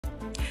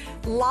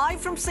Live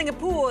from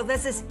Singapore,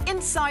 this is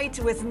Insight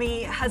with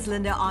me,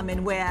 Haslinda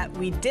Amin, where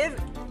we dive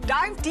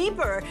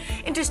deeper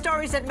into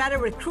stories that matter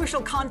with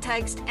crucial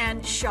context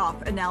and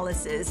sharp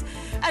analysis.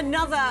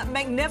 Another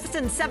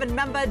magnificent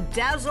 7-member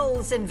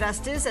dazzles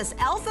investors as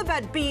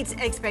Alphabet beats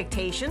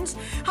expectations.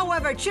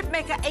 However,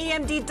 chipmaker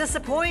AMD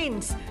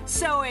disappoints,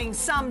 sowing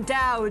some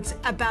doubts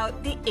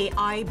about the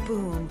AI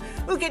boom.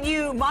 We'll get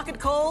you market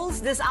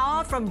calls this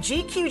hour from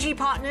GQG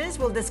Partners.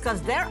 We'll discuss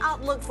their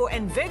outlook for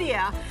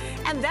Nvidia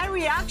and their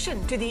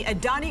reaction to the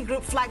Adani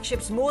Group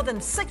flagship's more than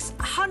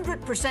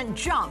 600%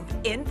 jump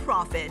in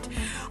profit.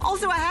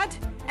 Also ahead,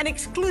 an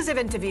exclusive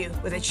interview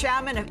with the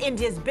chairman of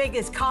India's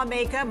biggest car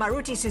maker,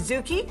 Maruti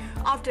Suzuki,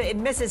 after it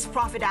misses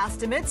profit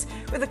estimates,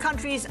 with the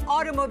country's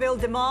automobile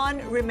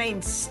demand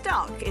remains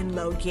stuck in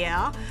low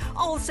gear.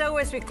 Also,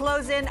 as we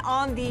close in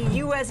on the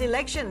U.S.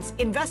 elections,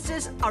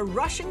 investors are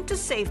rushing to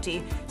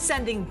safety,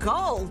 sending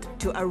gold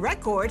to a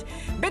record.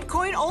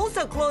 Bitcoin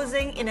also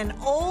closing in an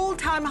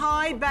all-time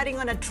high, betting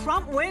on a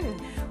Trump win.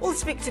 We'll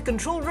speak to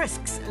control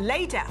risks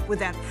later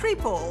with our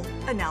pre-poll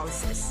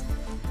analysis.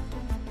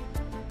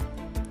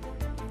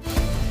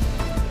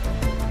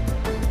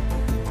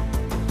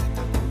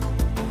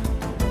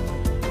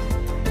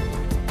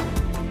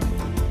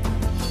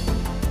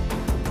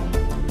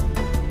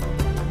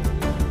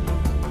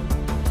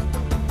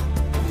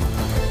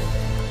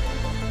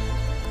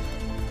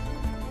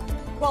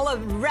 Well, a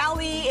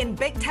rally in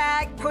big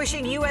tech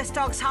pushing U.S.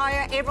 stocks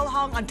higher. Avril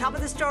Hong on top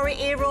of the story.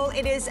 Avril,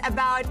 it is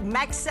about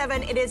Max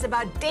 7. It is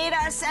about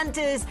data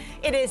centers.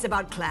 It is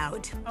about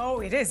cloud.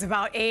 Oh, it is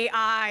about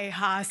AI,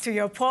 Has, to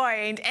your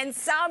point. And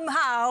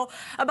somehow,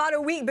 about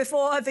a week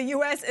before the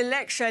U.S.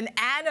 election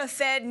and a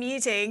Fed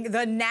meeting,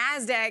 the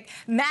Nasdaq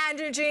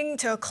managing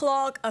to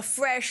clock a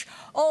fresh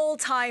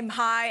all-time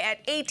high at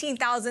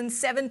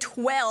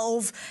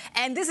 18,712.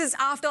 And this is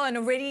after an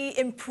already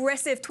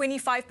impressive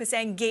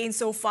 25% gain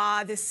so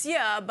far this year.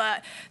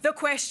 But the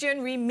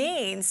question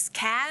remains,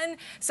 can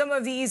some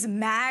of these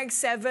Mag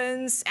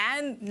 7s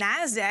and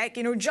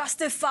Nasdaq,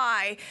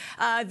 justify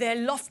their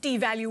lofty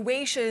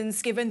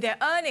valuations given their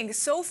earnings?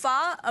 So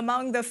far,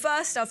 among the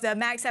first of the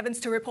Mag 7s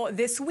to report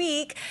this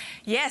week,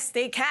 yes,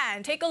 they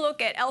can. Take a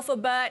look at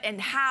Alphabet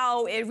and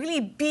how it really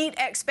beat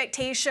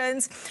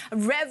expectations.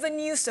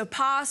 Revenue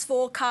surpassed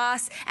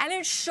forecasts, and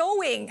it's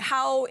showing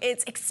how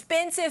its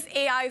expensive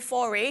AI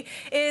foray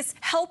is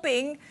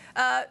helping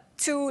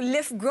to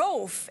lift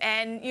growth,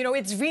 and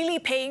it's really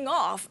paying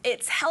off.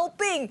 It's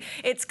helping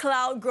its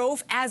cloud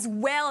growth as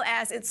well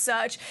as its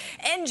search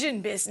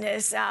engine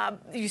business.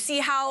 You see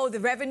how the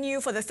revenue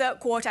for the third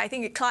quarter, I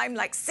think it climbed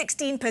like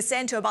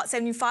 16% to about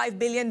 $75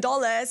 billion.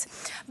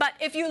 But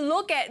if you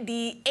look at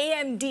the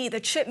AMD,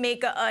 the chip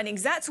maker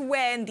earnings, that's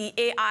when the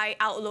AI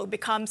outlook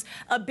becomes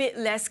a bit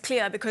less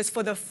clear, because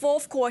for the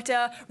fourth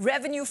quarter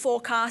revenue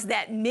forecast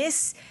that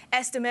miss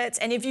estimates,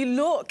 and if you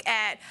look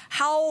at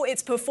how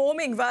it's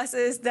performing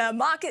versus the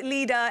market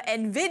leader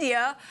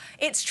Nvidia,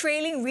 it's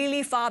trailing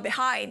really far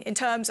behind in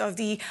terms of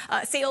the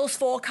sales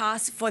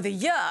forecast for the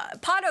year.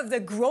 Part of the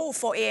growth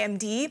for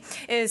AMD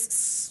is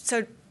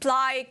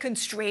supply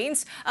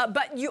constraints,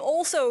 but you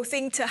also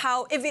think to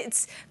how if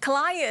its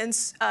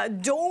clients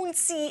don't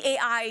see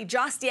AI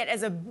just yet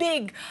as a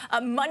big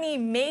money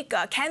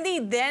maker, can they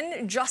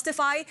then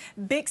justify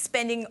big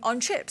spending on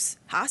chips?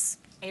 Has?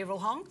 Avril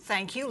Hong,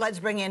 thank you. Let's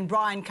bring in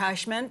Brian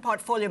Kersmanc,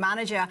 portfolio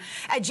manager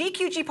at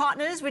GQG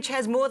Partners, which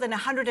has more than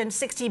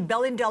 $160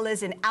 billion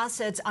in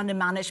assets under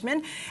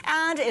management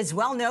and is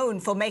well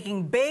known for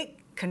making big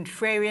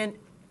contrarian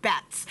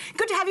bets.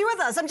 Good to have you with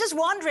us. I'm just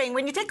wondering,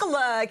 when you take a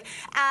look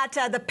at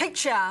the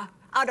picture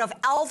out of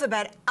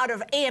Alphabet, out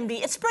of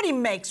AMD, it's pretty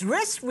mixed.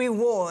 Risk,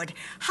 reward.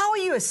 How are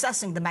you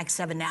assessing the Mag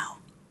 7 now?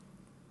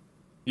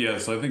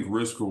 Yes, I think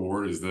risk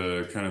reward is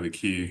the kind of the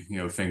key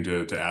thing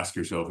to ask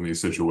yourself in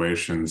these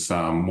situations.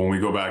 When we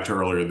go back to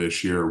earlier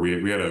this year,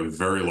 we had a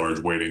very large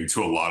weighting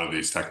to a lot of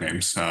these tech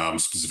names,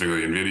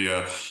 specifically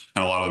Nvidia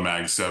and a lot of the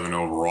Mag 7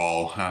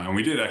 overall. And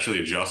we did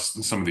actually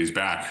adjust some of these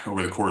back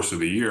over the course of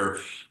the year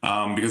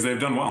because they've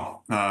done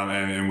well.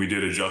 And we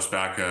did adjust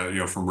back,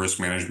 from risk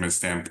management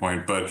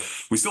standpoint, but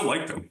we still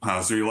like them.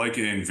 So you like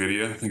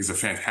Nvidia. I think it's a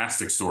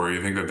fantastic story.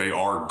 I think that they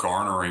are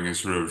garnering and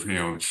sort of,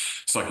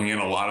 sucking in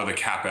a lot of the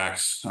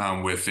CapEx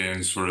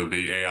within sort of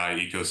the AI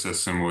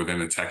ecosystem, within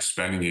the tech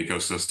spending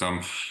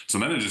ecosystem. So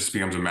then it just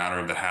becomes a matter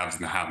of the haves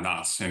and the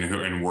have-nots,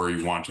 and where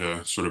you want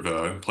to sort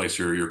of place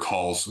your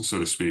calls, so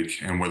to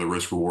speak, and where the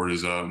risk reward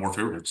is more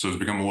favorable. So it's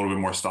become a little bit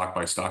more stock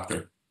by stock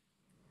there.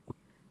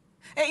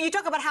 You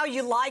talk about how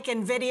you like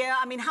Nvidia.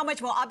 I mean, how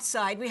much more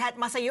upside? We had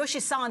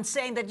Masayoshi Son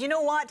saying that,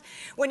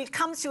 when it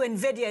comes to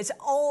Nvidia,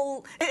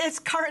 it's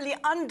currently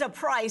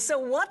underpriced. So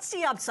what's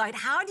the upside?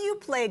 How do you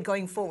play it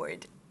going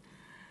forward?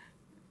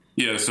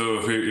 Yeah, so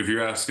if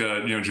you ask,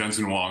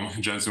 Jensen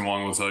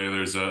Huang will tell you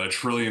there's $1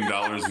 trillion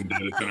in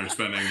data center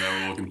spending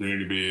that will continue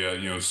to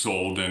be,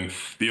 sold, and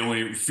the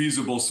only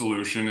feasible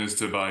solution is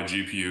to buy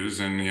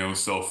GPUs,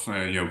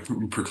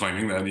 and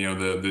proclaiming that the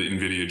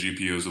Nvidia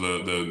GPUs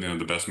are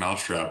the best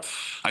mousetrap.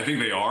 I think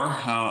they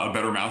are a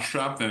better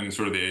mousetrap than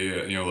sort of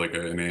the like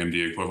an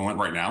AMD equivalent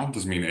right now.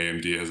 Doesn't mean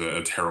AMD has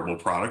a terrible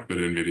product, but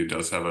Nvidia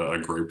does have a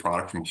great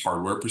product from a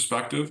hardware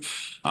perspective.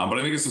 But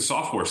I think it's the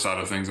software side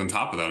of things on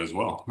top of that as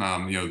well.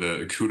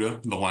 The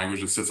CUDA, the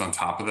language that sits on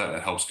top of that,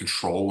 it helps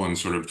control and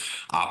sort of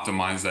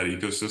optimize that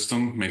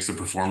ecosystem, makes the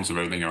performance of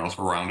everything else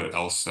around it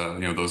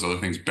those other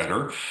things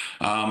better.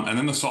 And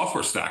then the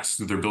software stacks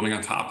that they're building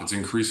on top, it's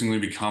increasingly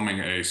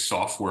becoming a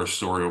software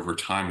story over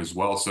time as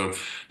well. So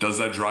does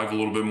that drive a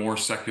little bit more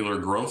secular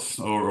growth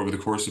over the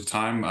course of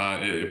time?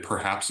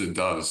 Perhaps it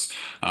does.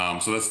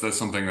 So that's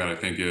something that I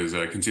think is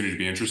continue to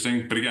be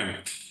interesting. But again,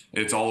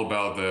 it's all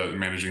about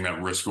managing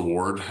that risk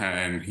reward.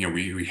 And,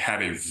 we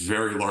had a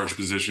very large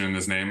position in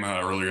this name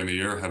earlier in the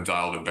year, have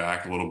dialed it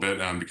back a little bit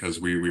because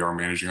we are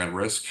managing that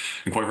risk.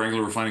 And quite frankly,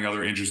 we're finding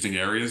other interesting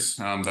areas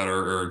that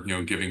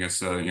are giving us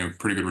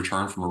pretty good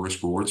return from a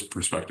risk rewards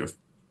perspective.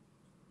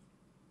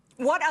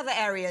 What other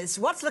areas?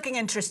 What's looking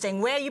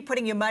interesting? Where are you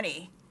putting your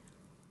money?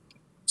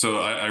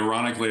 So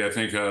ironically, I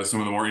think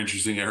some of the more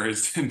interesting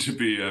areas tend to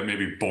be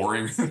maybe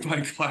boring by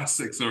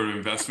classic sort of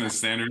investment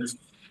standards.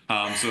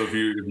 So if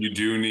you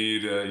do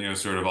need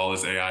sort of all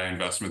this AI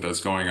investment that's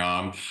going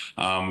on,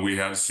 we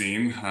have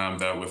seen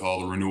that with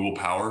all the renewable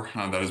power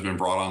that has been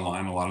brought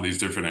online, a lot of these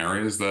different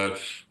areas, that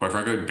quite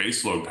frankly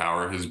baseload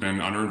power has been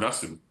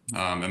underinvested.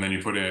 And then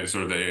you put in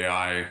sort of the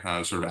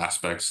AI sort of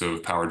aspects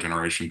of power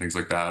generation, things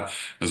like that,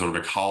 as sort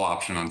of a call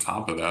option on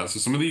top of that. So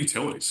some of the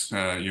utilities,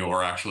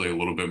 are actually a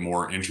little bit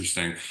more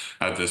interesting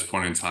at this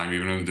point in time,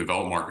 even in the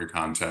developed market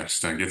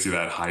context. Gets you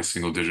that high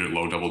single digit,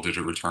 low double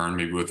digit return,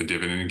 maybe with a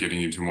dividend, getting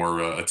you to more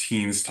of a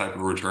teens type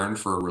of return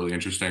for a really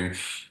interesting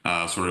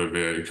sort of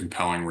a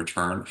compelling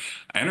return.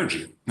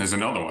 Energy is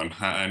another one.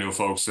 I know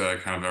folks kind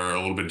of are a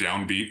little bit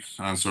downbeat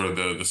on sort of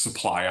the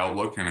supply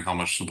outlook and how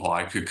much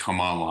supply could come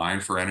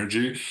online for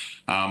energy.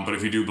 But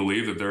if you do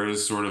believe that there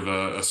is sort of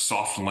a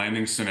soft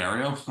landing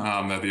scenario,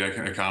 that the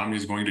economy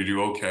is going to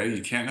do okay,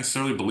 you can't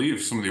necessarily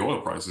believe some of the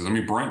oil prices. I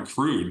mean, Brent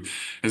crude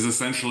is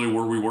essentially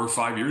where we were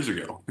 5 years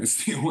ago.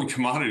 It's the only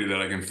commodity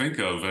that I can think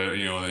of,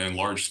 in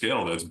large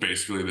scale that's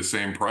basically the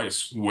same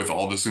price with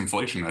all this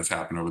inflation that's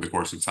happened over the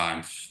course of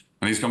time.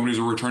 And these companies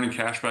are returning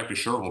cash back to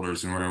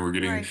shareholders, and we're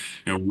getting Right.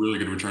 really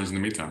good returns in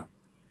the meantime.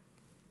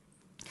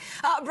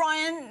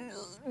 Brian,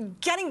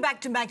 getting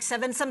back to Mag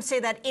 7, some say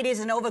that it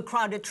is an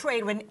overcrowded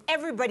trade. When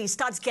everybody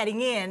starts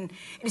getting in,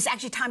 it is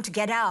actually time to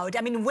get out.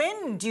 I mean,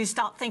 when do you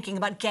start thinking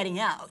about getting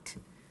out?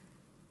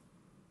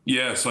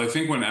 Yeah, so I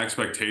think when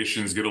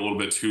expectations get a little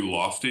bit too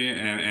lofty,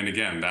 and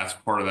again, that's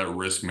part of that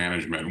risk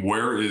management.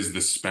 Where is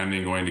the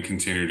spending going to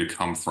continue to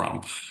come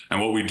from?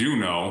 And what we do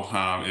know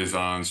is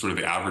on sort of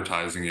the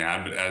advertising, the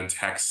ad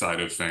tech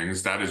side of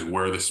things, that is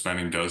where the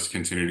spending does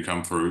continue to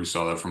come through. We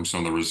saw that from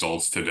some of the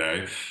results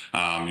today,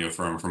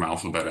 from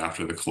Alphabet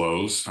after the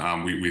close.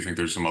 We think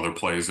there's some other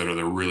plays that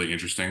are really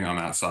interesting on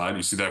that side.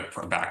 You see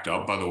that backed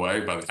up, by the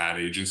way, by the ad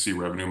agency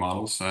revenue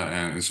models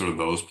and sort of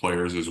those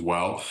players as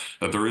well,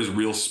 that there is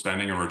real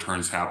spending and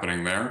returns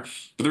happening there.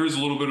 But there is a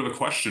little bit of a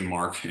question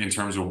mark in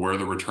terms of where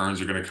the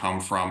returns are going to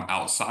come from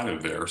outside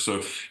of there.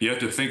 So you have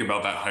to think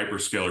about that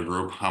hyperscaler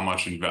group, how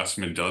much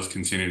investment does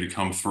continue to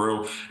come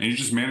through, and you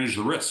just manage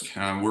the risk.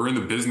 We're in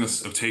the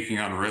business of taking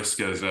on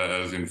risk as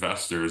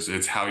investors.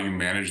 It's how you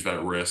manage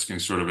that risk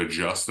and sort of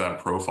adjust that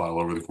profile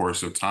over the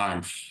course of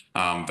time.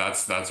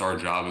 That's our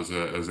job as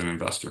an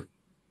investor.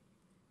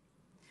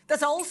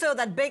 There's also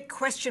that big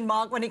question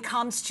mark when it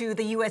comes to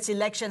the U.S.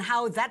 election,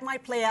 how that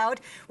might play out,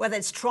 whether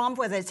it's Trump,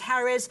 whether it's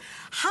Harris.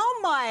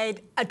 How might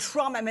a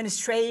Trump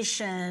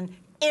administration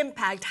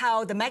impact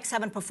how the Mag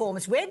 7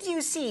 performs? Where do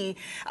you see,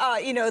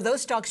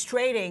 those stocks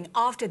trading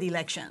after the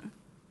election?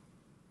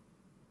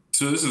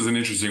 So this is an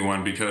interesting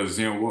one because,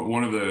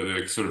 one of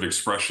the sort of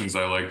expressions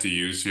I like to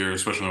use here,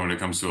 especially when it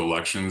comes to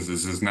elections,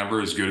 is it's never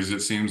as good as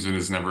it seems and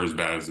it's never as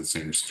bad as it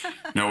seems.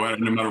 No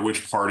matter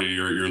which party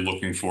you're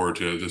looking for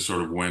to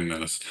sort of win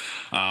this.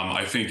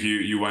 I think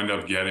you end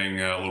up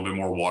getting a little bit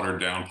more watered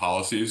down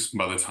policies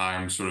by the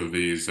time sort of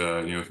these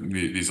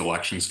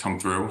elections come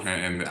through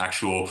and the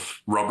actual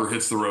rubber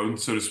hits the road,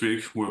 so to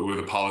speak, with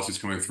the policies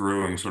coming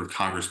through and sort of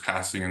Congress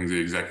passing and the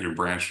executive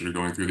branch that are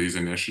going through these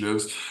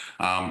initiatives.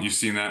 You've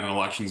seen that in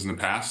elections in the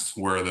past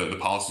where the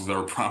policies that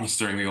were promised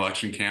during the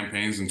election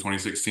campaigns in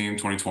 2016,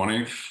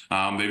 2020,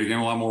 they became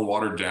a lot more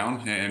watered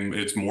down and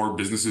it's more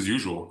business as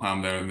usual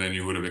than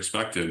you would have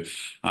expected.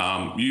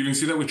 You even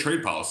see that with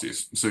trade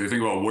policies. So you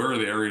think about where are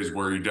the areas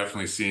where you're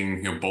definitely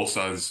seeing, both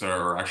sides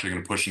are actually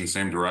going to push in the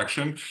same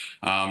direction.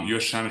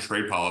 U.S.-China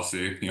trade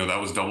policy, that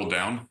was doubled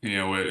down,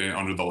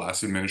 under the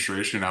last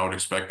administration. I would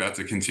expect that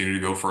to continue to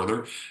go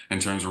further in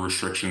terms of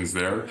restrictions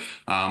there.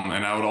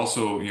 And I would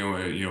also,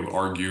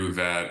 argue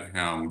that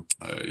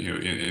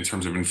in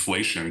terms of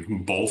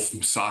inflation,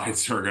 both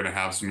sides are going to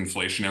have some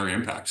inflationary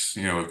impacts.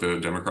 If the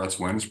Democrats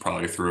win, it's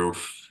probably through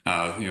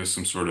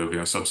some sort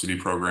of subsidy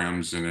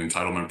programs and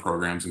entitlement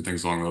programs and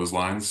things along those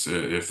lines.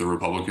 If the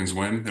Republicans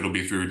win, it'll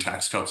be through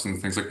tax cuts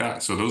and things like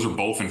that. So those are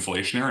both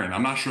inflationary, and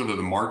I'm not sure that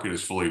the market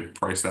has fully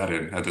priced that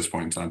in at this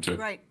point in time, too.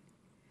 Right.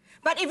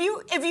 But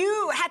if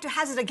you had to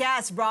hazard a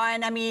guess,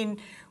 Brian, I mean,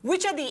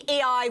 which are the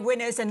AI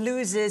winners and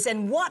losers,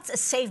 and what's a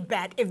safe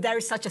bet, if there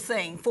is such a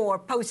thing, for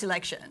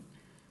post-election?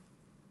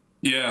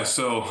 Yeah,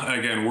 so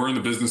again, we're in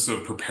the business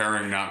of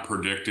preparing, not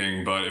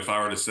predicting. But if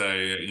I were to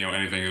say,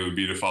 anything, it would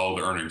be to follow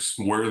the earnings.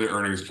 Where are the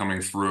earnings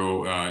coming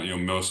through,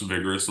 most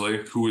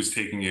vigorously? Who is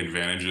taking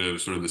advantage of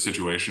sort of the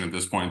situation at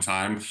this point in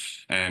time,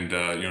 and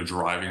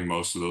driving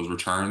most of those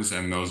returns?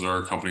 And those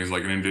are companies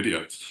like an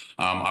Nvidia.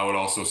 I would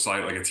also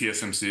cite like a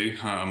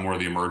TSMC, more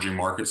the emerging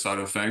market side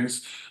of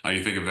things.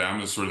 You think of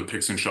them as sort of the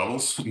picks and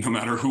shovels, no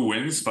matter who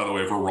wins. By the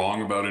way, if we're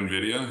wrong about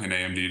Nvidia and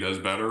AMD does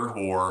better,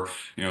 or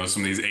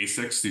some of these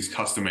ASICs, these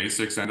custom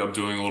ASICs end up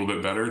doing a little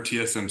bit better,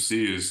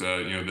 TSMC is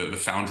the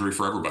foundry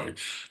for everybody.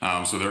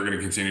 So they're going to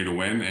continue to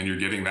win, and you're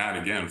getting that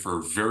again for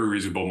a very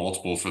reasonable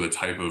multiple for the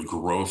type of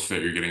growth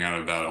that you're getting out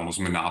of that almost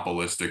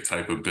monopolistic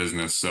type of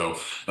business. So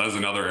that is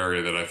another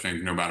area that I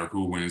think no matter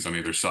who wins on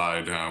either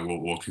side,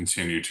 will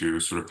continue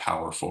to sort of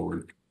power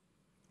forward.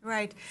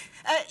 Right.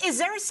 Is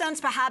there a sense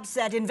perhaps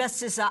that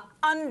investors are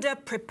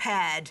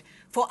underprepared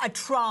for a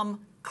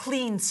Trump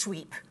clean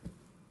sweep?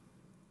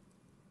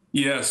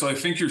 Yeah, so I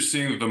think you're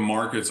seeing that the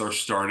markets are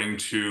starting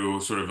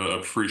to sort of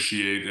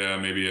appreciate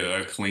maybe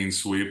a clean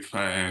sweep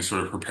and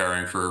sort of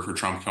preparing for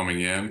Trump coming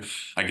in.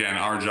 Again,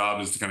 our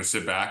job is to kind of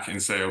sit back and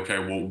say, okay,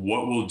 well,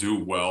 what will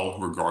do well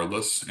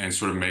regardless, and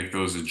sort of make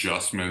those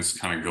adjustments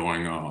kind of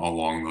going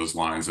along those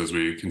lines as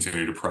we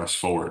continue to press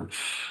forward.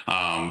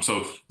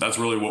 So that's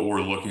really what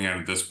we're looking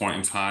at this point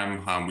in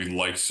time. We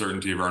like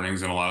certainty of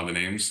earnings in a lot of the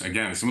names.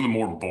 Again, some of the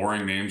more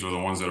boring names are the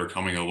ones that are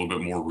coming a little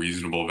bit more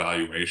reasonable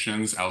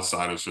valuations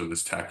outside of sort of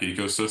this tech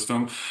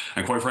ecosystem.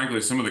 And quite frankly,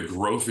 some of the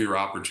growthier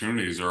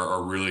opportunities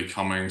are really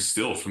coming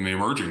still from the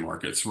emerging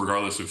markets,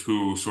 regardless of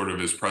who sort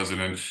of is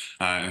president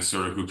and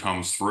sort of who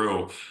comes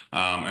through.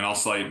 And I'll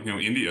cite,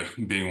 India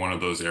being one of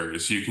those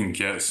areas. You can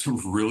get some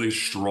really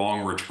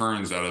strong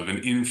returns out of an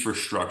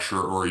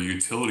infrastructure or a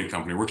utility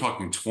company. We're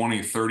talking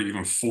 20, 30,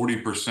 even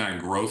 40%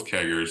 growth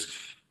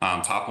CAGRs.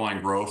 Top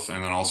line growth,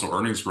 and then also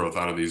earnings growth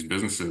out of these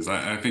businesses.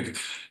 I think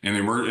in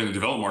the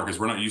developed markets,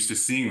 we're not used to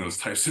seeing those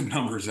types of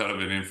numbers out of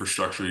an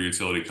infrastructure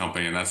utility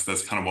company, and that's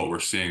kind of what we're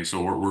seeing.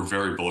 So we're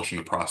very bullish in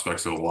the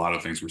prospects of a lot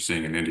of things we're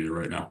seeing in India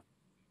right now.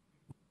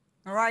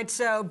 All right,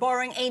 so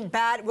boring ain't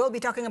bad. We'll be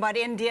talking about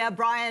India.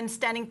 Brian,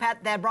 standing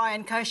pat there,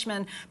 Brian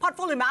Kersmanc,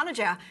 portfolio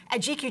manager at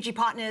GQG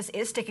Partners,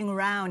 is sticking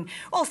around.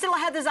 Well, still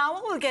ahead this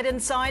hour, we'll get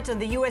insights on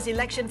the U.S.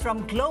 election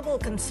from global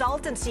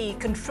consultancy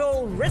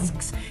Control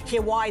Risks.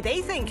 Hear why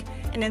they think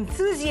an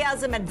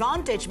enthusiasm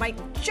advantage might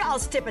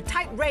just tip a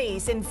tight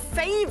race in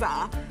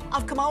favor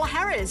of Kamala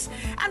Harris.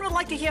 And we'd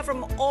like to hear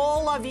from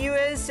all our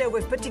viewers, so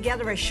we've put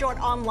together a short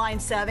online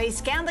survey.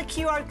 Scan the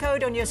QR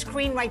code on your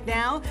screen right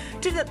now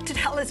to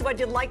tell us what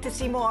you'd like to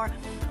see more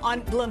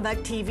on Bloomberg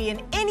TV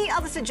and any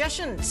other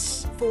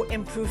suggestions for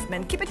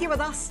improvement. Keep it here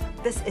with us.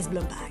 This is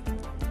Bloomberg.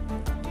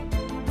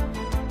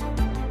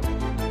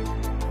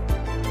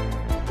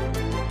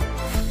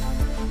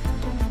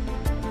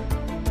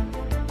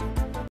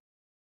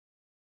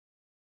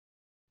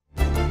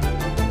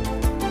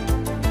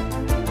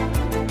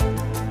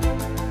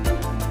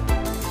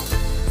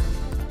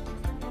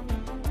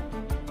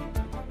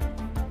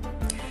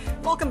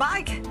 Welcome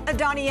back.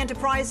 Adani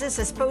Enterprises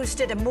has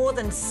posted a more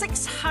than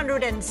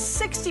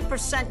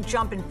 660%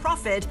 jump in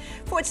profit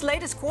for its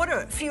latest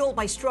quarter, fueled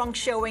by strong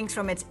showings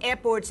from its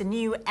airports and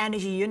new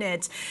energy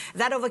units.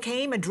 That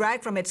overcame a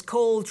drag from its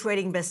coal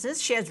trading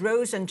business. Shares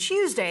rose on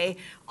Tuesday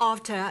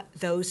after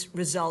those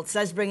results.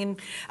 Let's bring in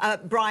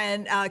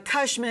Brian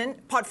Kersmanc,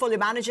 portfolio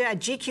manager at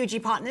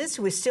GQG Partners,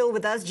 who is still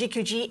with us.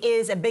 GQG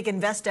is a big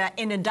investor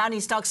in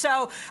Adani stock.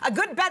 So a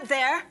good bet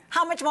there.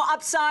 How much more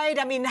upside?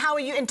 I mean, how are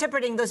you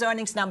interpreting those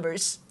earnings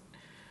numbers?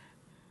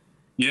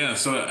 Yeah,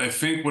 so I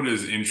think what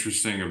is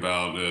interesting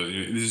about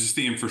is just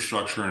the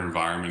infrastructure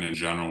environment in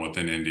general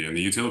within India, and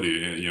the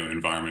utility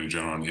environment in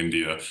general in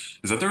India,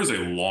 is that there is a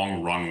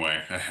long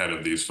runway ahead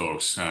of these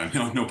folks.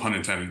 No pun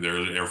intended. There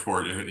are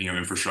airport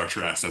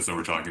infrastructure assets that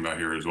we're talking about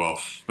here as well,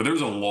 but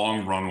there's a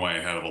long runway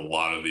ahead of a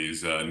lot of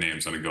these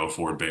names on a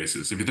go-forward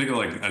basis. If you think of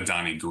like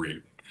Adani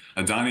Green.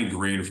 Adani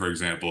Green, for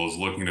example, is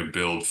looking to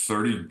build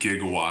 30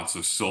 gigawatts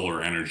of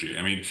solar energy.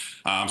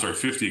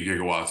 50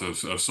 gigawatts of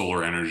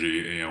solar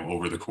energy,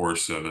 over the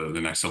course of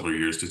the next several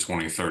years to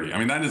 2030. I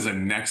mean, that is a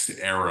next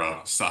era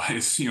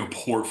size,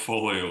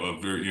 portfolio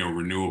of,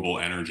 renewable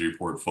energy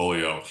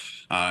portfolio.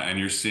 And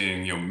you're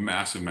seeing,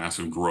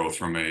 massive growth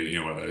from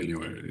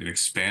an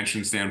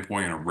expansion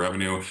standpoint and a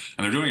revenue,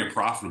 and they're doing it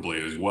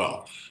profitably as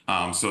well.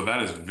 So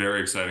that is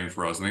very exciting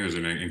for us. I think there's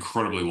an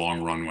incredibly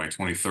long runway,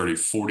 20, 30,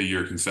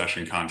 40-year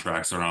concession contract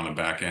contracts that are on the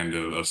back end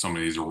of some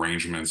of these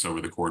arrangements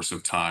over the course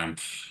of time.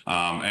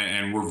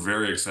 And we're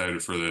very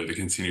excited for the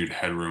continued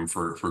headroom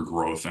for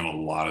growth in a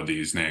lot of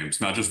these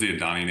names, not just the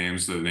Adani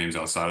names, the names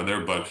outside of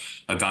there, but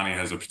Adani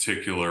has a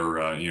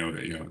particular,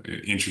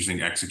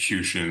 interesting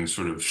execution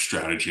sort of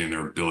strategy and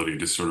their ability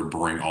to sort of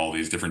bring all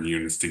these different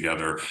units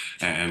together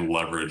and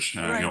leverage,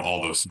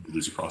 all those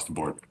synergies across the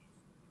board.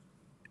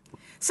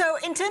 So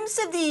in terms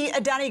of the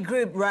Adani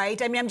Group,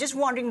 right, I mean, I'm just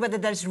wondering whether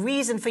there's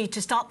reason for you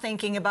to start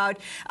thinking about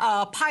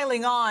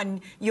piling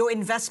on your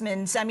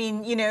investments. I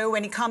mean,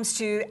 when it comes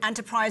to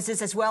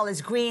enterprises as well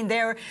as green,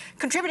 they're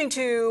contributing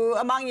to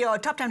among your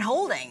top 10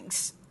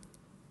 holdings.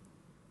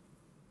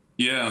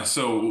 Yeah,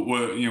 so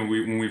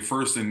when we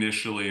first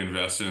initially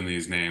invested in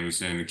these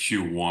names in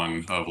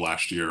Q1 of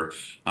last year,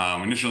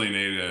 initially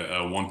made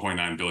a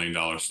 $1.9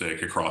 billion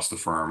stake across the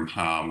firm,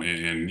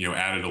 and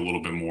added a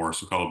little bit more,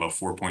 so call it about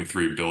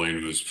 $4.3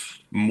 billion was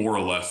more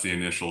or less the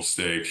initial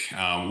stake.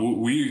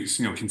 We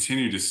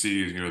continue to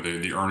see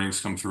the earnings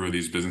come through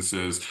these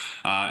businesses,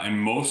 and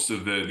most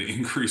of the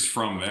increase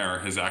from there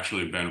has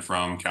actually been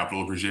from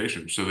capital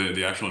appreciation. So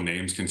the actual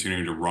names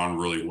continue to run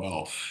really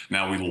well.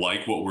 Now we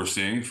like what we're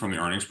seeing from the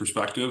earnings perspective.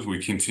 We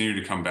continue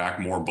to come back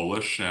more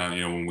bullish,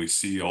 when we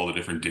see all the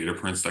different data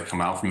prints that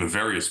come out from the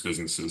various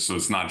businesses. So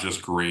it's not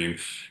just green;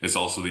 it's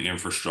also the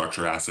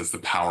infrastructure assets, the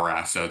power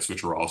assets,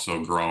 which are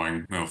also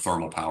growing.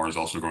 Thermal power is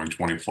also growing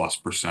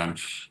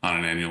 20+%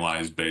 on an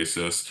annualized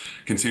basis.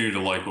 Continue to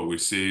like what we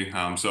see.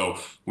 So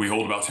we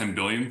hold about 10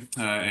 billion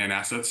in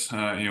assets,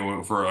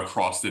 for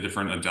across the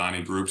different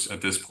Adani groups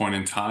at this point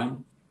in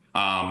time.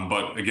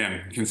 But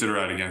again, consider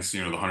that against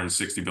the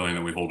 160 billion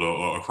that we hold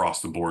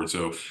across the board.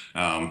 So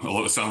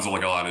although it sounds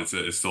like a lot,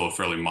 it's still a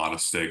fairly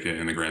modest stake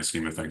in the grand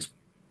scheme of things.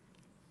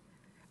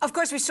 Of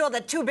course, we saw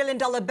that $2 billion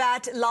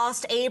bet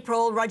last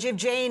April. Rajiv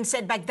Jain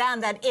said back then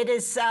that it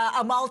is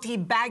a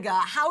multi-bagger.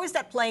 How is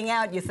that playing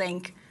out, you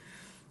think?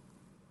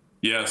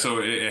 Yeah, so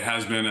it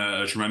has been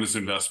a tremendous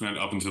investment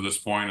up until this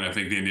point. I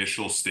think the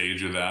initial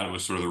stage of that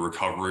was sort of the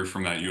recovery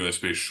from that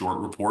US-based short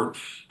report,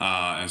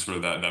 and sort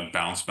of that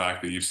bounce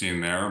back that you've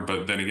seen there.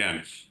 But then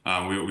again,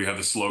 we have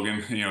the slogan,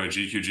 at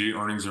GQG,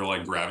 earnings are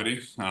like gravity.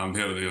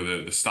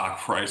 The stock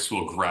price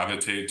will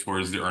gravitate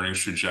towards the earnings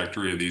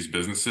trajectory of these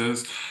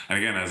businesses. And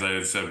again, as I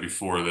had said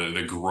before,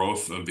 the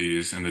growth of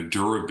these and the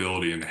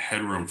durability and the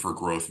headroom for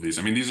growth of these.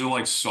 I mean, these are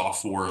like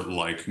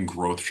software-like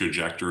growth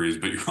trajectories,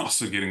 but you're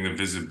also getting the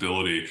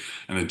visibility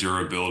and the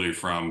durability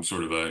from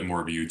sort of more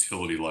of a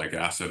utility-like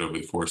asset over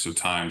the course of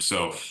time.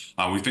 So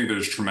we think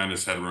there's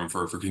tremendous headroom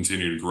for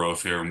continued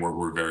growth here, and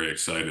we're very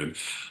excited.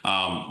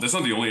 That's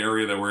not the only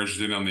area that we're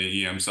interested in on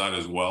the EM side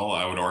as well.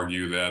 I would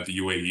argue that the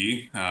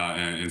UAE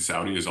and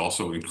Saudi is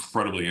also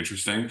incredibly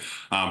interesting,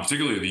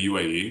 particularly the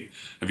UAE.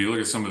 If you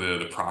look at some of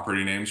the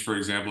property names, for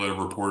example, that have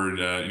reported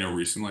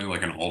recently,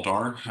 like an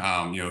Aldar,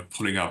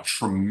 putting up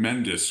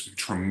tremendous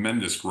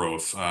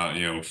growth,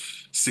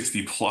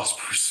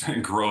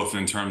 60+% growth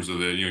in terms of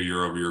the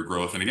year-over-year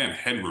growth, and again,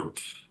 headroom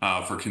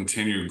for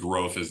continued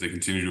growth as they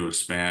continue to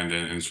expand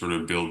and sort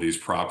of build these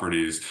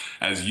properties.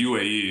 As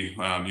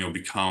UAE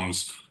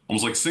becomes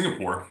almost like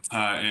Singapore,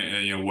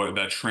 and what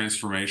that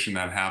transformation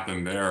that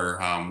happened there,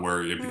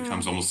 where it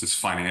becomes almost this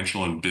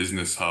financial and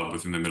business hub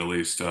within the Middle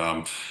East,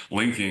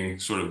 linking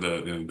sort of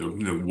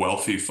the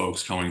wealthy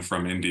folks coming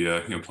from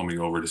India, coming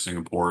over to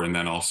Singapore, and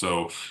then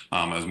also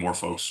as more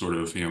folks sort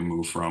of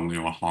move from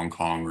Hong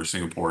Kong or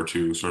Singapore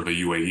to sort of the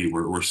UAE,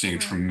 we're seeing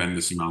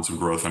tremendous amounts of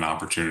growth and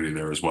opportunity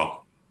there as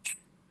well.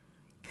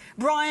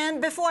 Brian,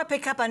 before I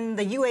pick up on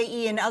the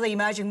UAE and other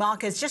emerging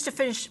markets, just to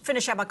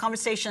finish up our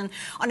conversation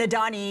on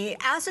Adani,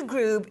 as a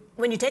group,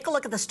 when you take a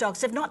look at the stocks,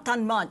 they've not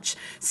done much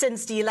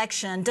since the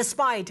election,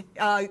 despite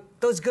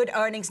those good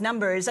earnings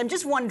numbers. I'm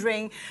just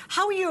wondering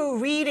how you're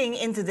reading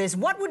into this.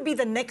 What would be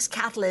the next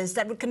catalyst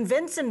that would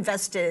convince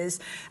investors,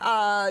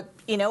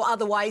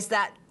 otherwise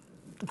that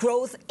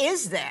growth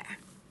is there?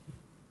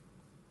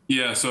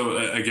 Yeah, so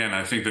again,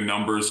 I think the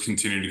numbers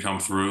continue to come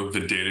through.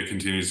 The data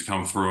continues to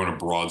come through in a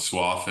broad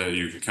swath that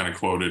you kind of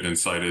quoted and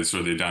cited,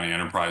 sort of the Adani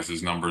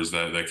Enterprises numbers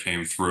that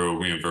came through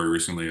very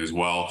recently as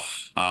well.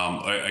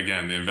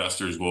 Again, the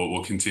investors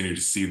will continue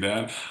to see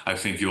that. I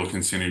think you'll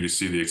continue to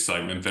see the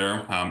excitement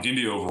there.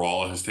 India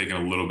overall has taken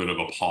a little bit of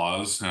a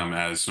pause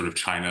as sort of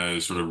China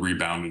is sort of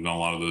rebounded on a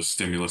lot of those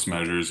stimulus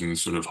measures and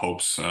sort of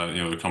hopes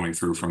they're coming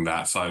through from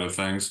that side of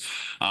things.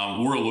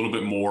 We're a little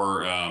bit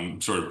more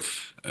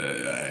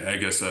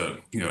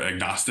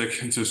agnostic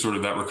to sort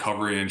of that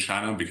recovery in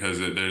China, because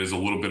there is a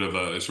little bit of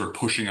a sort of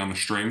pushing on the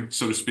string,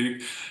 so to speak.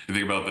 You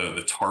think about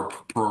the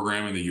TARP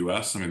program in the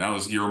U.S. I mean, that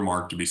was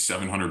earmarked to be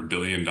 $700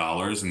 billion,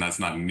 and that's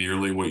not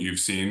nearly what you've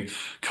seen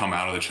come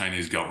out of the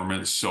Chinese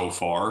government so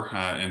far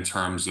in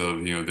terms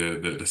of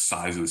the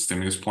size of the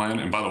stimulus plan.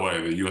 And by the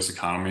way, the U.S.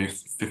 economy,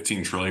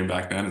 15 trillion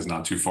back then, is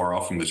not too far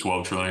off from the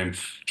 12 trillion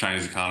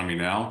Chinese economy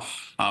now.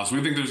 So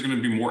we think there's going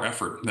to be more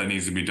effort that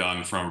needs to be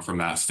done from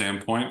that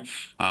standpoint.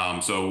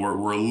 So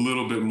we're a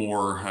little bit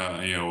more,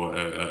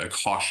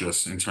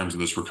 cautious in terms of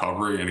this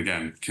recovery. And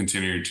again,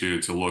 continue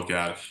to look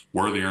at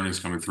where are the earnings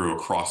coming through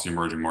across the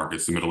emerging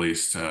markets, the Middle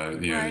East,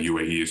 Right.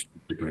 UAE.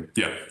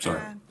 Yeah,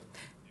 sorry.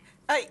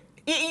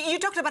 You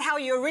talked about how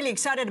you're really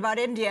excited about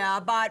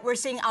India, but we're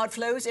seeing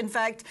outflows, in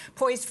fact,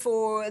 poised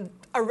for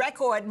a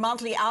record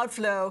monthly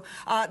outflow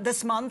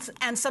this month,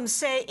 and some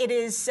say it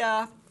is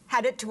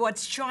headed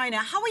towards China.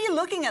 How are you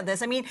looking at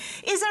this? I mean,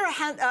 is there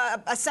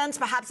a sense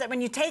perhaps that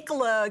when you take a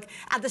look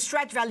at the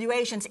stretch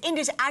valuations,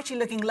 India's actually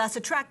looking less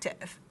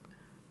attractive?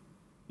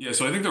 Yeah,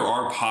 so I think there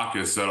are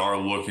pockets that are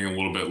looking a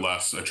little bit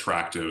less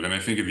attractive. And I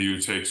think if you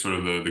take sort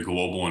of the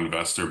global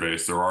investor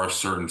base, there are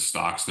certain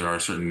stocks, there are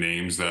certain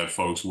names that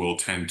folks will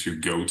tend to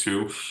go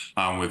to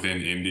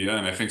within India.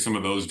 And I think some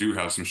of those do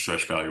have some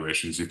stretch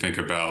valuations. You think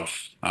about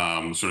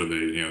sort of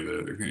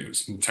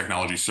the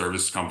technology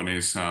service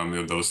companies,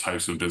 those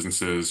types of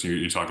businesses.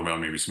 You talk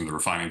about maybe some of the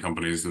refining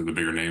companies, the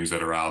bigger names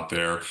that are out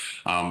there.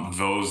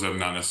 Those have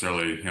not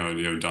necessarily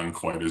done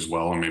quite as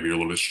well, and maybe are a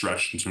little bit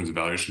stretched in terms of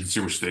valuation.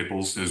 Consumer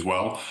staples as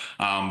well.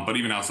 But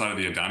even outside of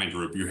the Adani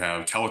group, you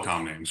have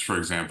telecom names, for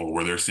example,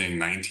 where they're seeing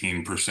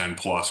 19%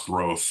 plus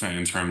growth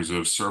in terms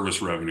of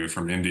service revenue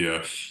from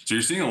India. So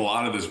you're seeing a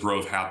lot of this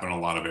growth happen in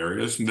a lot of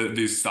areas.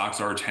 These stocks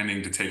are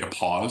tending to take a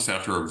pause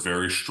after a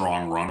very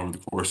strong run over the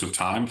course of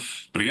time.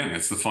 But again,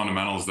 it's the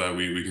fundamentals that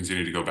we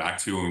continue to go back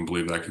to, and we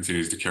believe that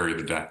continues to carry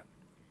the day.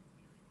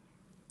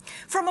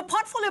 From a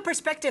portfolio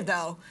perspective,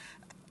 though,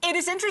 it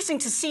is interesting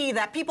to see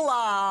that people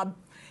are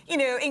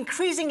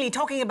increasingly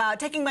talking about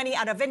taking money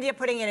out of India,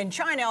 putting it in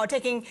China, or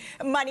taking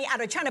money out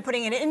of China,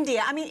 putting it in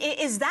India. I mean,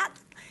 is that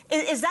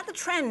the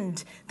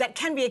trend that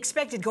can be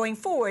expected going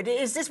forward?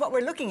 Is this what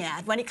we're looking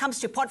at when it comes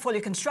to portfolio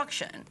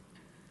construction?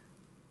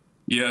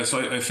 Yeah,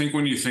 so I think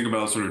when you think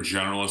about sort of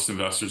generalist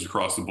investors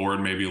across the board,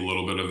 maybe a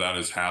little bit of that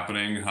is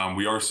happening.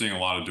 We are seeing a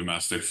lot of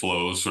domestic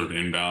flows sort of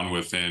inbound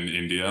within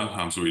India.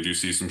 So we do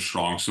see some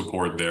strong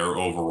support there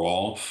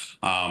overall.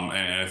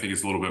 And I think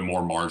it's a little bit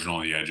more marginal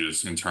on the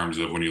edges in terms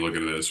of when you look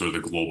at the sort of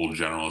the global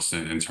generalists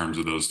in terms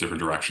of those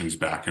different directions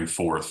back and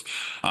forth.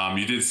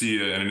 You did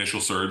see an initial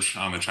surge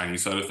on the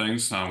Chinese side of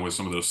things with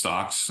some of those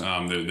stocks,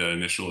 the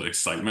initial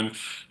excitement,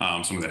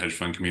 some of the hedge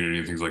fund community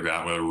and things like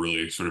that, where they're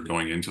really sort of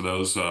going into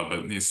those.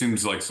 But it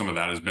seems like some of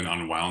that has been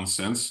unwound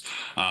since,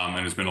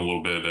 and it's been a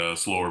little bit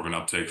slower of an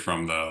uptake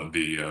from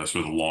the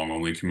sort of the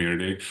long-only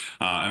community.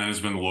 And then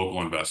it's been the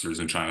local investors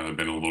in China that have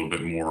been a little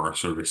bit more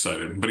sort of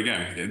excited. But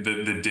again,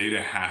 the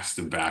data has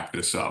to back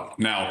this up.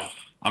 Now,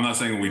 I'm not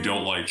saying we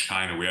don't like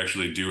China. We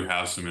actually do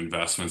have some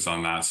investments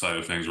on that side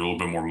of things. We're a little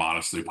bit more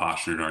modestly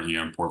postured in our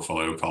EM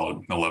portfolio, call it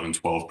 11,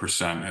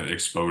 12%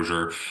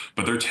 exposure,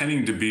 but they're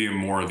tending to be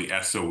more of the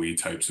SOE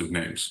types of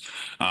names.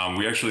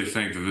 We actually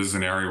think that this is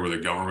an area where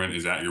the government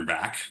is at your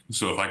back.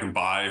 So if I can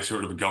buy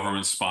sort of a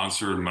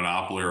government-sponsored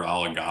monopoly or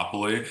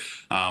oligopoly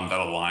that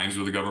aligns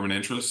with the government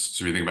interests.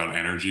 So if you think about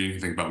energy, you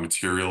think about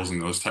materials and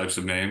those types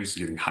of names,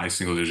 getting high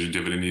single-digit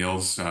dividend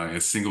yields,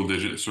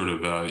 single-digit sort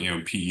of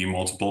PE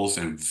multiples,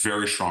 and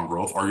very strong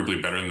growth,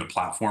 arguably better than the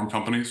platform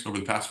companies over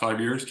the past 5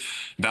 years.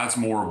 That's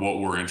more of what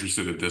we're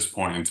interested at this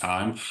point in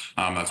time.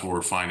 That's what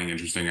we're finding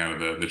interesting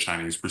out of the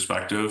Chinese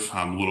perspective.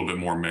 A little bit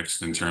more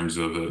mixed in terms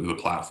of the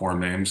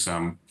platform names,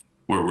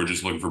 where we're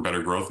just looking for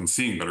better growth and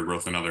seeing better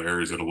growth in other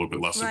areas that are a little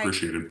bit less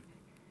appreciated.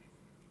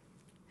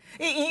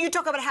 You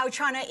talk about how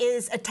China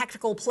is a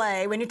tactical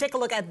play. When you take a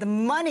look at the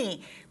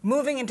money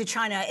moving into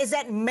China, is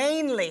that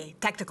mainly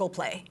tactical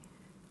play?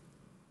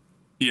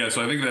 Yeah,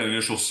 so I think that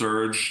initial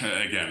surge,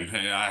 again,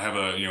 I have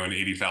an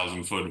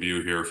 80,000 foot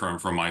view here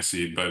from my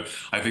seat, but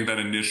I think that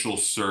initial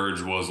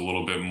surge was a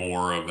little bit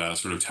more of that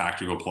sort of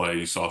tactical play.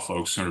 You saw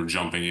folks sort of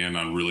jumping in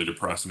on really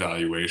depressed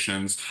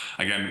valuations.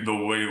 Again, the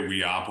way that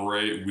we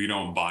operate, we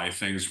don't buy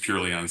things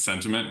purely on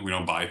sentiment. We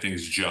don't buy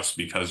things just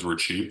because we're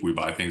cheap. We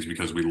buy things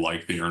because we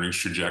like the earnings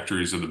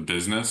trajectories of the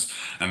business.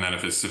 And then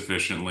if it's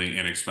sufficiently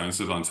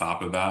inexpensive on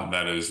top of that,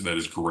 that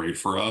is great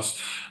for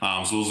us. So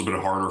it's a little bit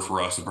harder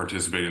for us to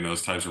participate in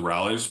those types of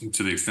rallies.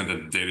 To the extent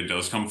that the data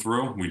does come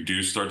through, we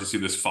do start to see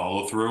this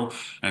follow through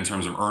in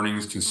terms of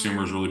earnings,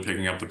 consumers really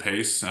picking up the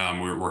pace.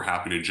 We're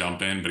happy to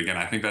jump in. But again,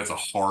 I think that's a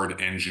hard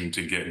engine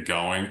to get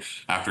going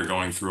after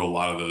going through a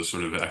lot of the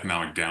sort of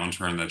economic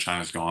downturn that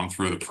China's gone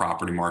through, the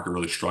property market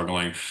really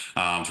struggling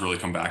to really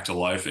come back to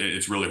life.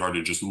 It's really hard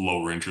to just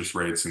lower interest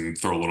rates and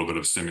throw a little bit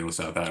of stimulus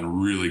at that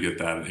and really get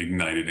that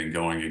ignited and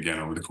going again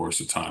over the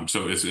course of time.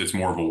 So it's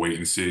more of a wait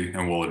and see,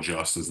 and we'll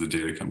adjust as the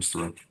data comes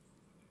through.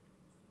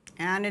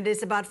 And it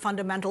is about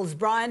fundamentals.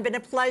 Brian, been a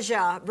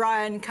pleasure.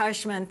 Brian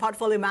Kersmanc,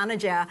 portfolio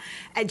manager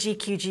at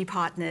GQG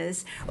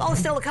Partners. Well,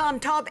 still to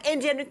come, top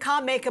Indian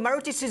car maker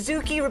Maruti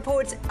Suzuki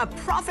reports a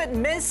profit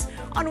miss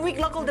on weak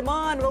local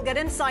demand. We'll get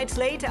insights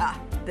later.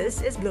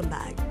 This is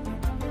Bloomberg.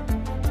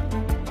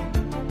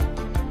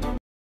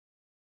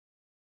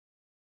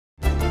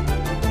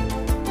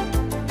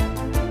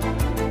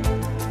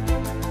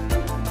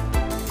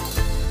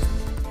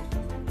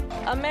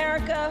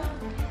 America,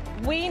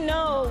 we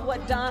know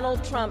what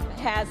Donald Trump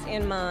has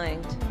in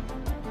mind.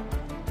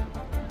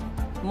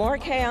 More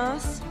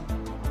chaos,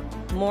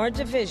 more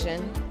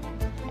division,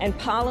 and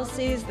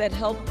policies that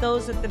help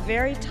those at the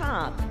very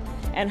top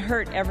and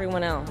hurt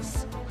everyone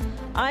else.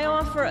 I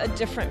offer a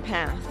different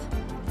path,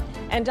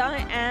 and I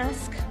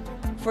ask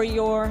for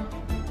your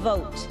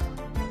vote.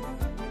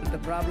 The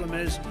problem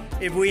is,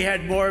 if we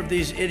had more of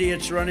these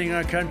idiots running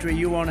our country,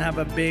 you won't have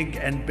a big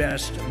and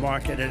best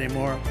market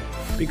anymore,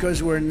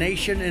 because we're a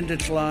nation in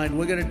decline.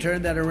 We're going to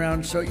turn that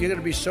around. So you're going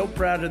to be so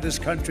proud of this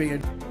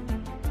country.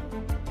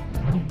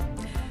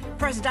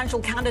 Presidential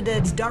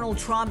candidates Donald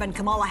Trump and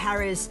Kamala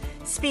Harris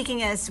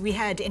speaking as we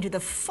head into the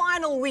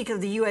final week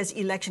of the U.S.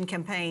 election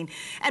campaign.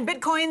 And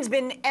Bitcoin's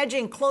been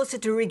edging closer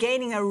to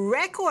regaining a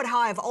record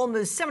high of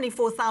almost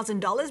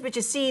 $74,000, which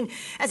is seen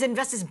as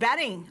investors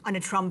betting on a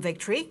Trump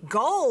victory.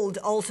 Gold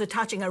also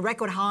touching a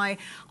record high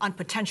on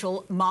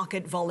potential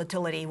market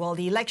volatility. While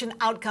the election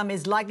outcome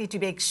is likely to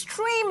be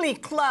extremely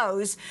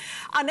close,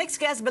 our next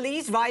guest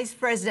believes Vice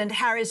President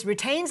Harris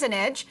retains an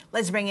edge.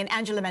 Let's bring in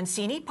Angela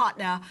Mancini,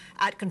 partner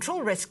at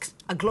Control Risks,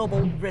 a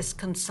global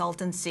risk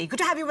consultancy. Good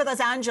to have you with us,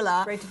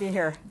 Angela. Great to be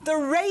here. The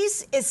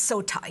race is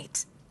so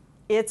tight.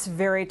 It's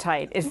very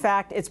tight. In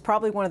fact, it's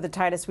probably one of the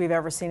tightest we've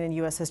ever seen in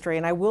U.S. history.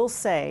 And I will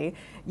say,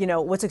 you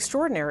know, what's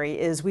extraordinary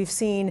is we've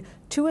seen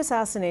 2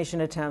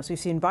 assassination attempts. We've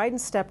seen Biden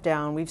step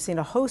down. We've seen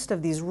a host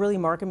of these really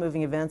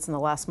market-moving events in the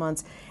last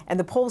months. And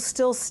the polls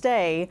still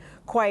stay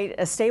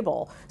quite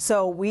stable.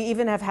 So we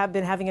even have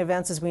been having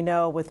events, as we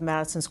know, with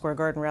Madison Square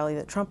Garden rally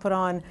that Trump put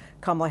on.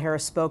 Kamala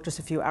Harris spoke just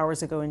a few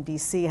hours ago in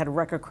D.C., had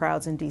record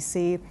crowds in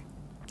D.C.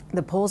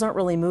 The polls aren't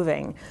really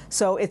moving.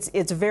 So it's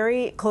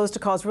very close to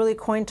call. It's really a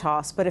coin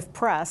toss. But if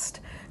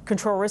pressed,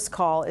 Control Risk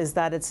call is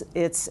that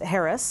it's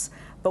Harris,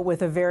 but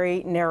with a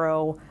very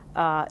narrow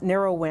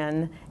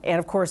win. And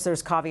of course,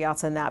 there's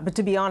caveats in that. But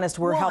to be honest,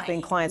 we're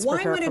helping clients prepare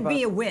for both. Why would it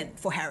be a win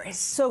for Harris?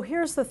 So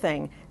here's the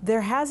thing.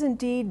 There has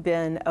indeed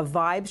been a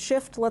vibe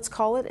shift, let's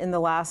call it, in the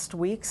last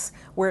weeks,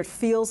 where it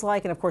feels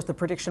like, and of course the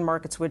prediction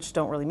markets, which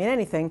don't really mean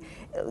anything,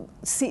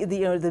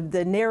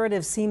 the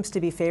narrative seems to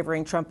be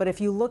favoring Trump. But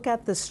if you look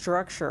at the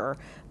structure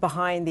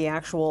behind the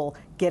actual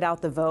get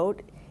out the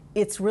vote,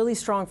 it's really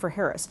strong for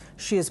Harris.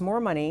 She has more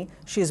money.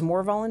 She has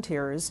more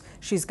volunteers.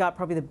 She's got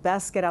probably the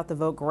best get out the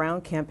vote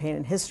ground campaign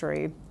in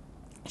history.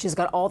 She's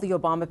got all the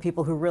Obama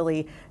people who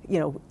really,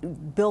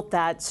 built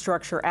that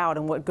structure out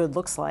and what good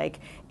looks like.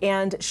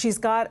 And she's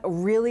got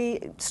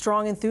really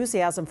strong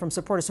enthusiasm from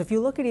supporters. So if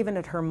you look even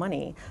at her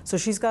money, so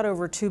she's got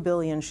over $2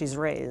 billion she's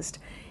raised.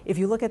 If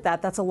you look at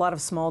that, that's a lot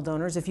of small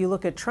donors. If you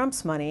look at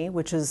Trump's money,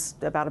 which is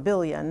about $1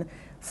 billion,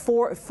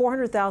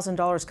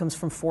 $400,000 comes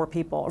from 4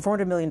 people, or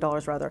 $400 million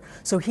rather.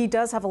 So he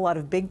does have a lot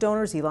of big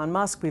donors. Elon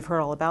Musk, we've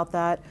heard all about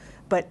that,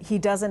 but he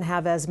doesn't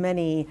have as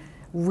many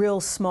real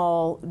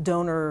small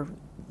donor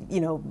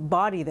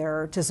body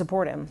there to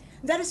support him.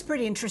 That is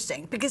pretty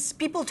interesting, because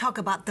people talk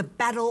about the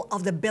battle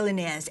of the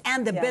billionaires,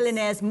 and the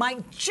billionaires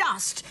might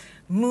just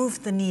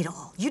move the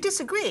needle. You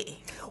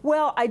disagree?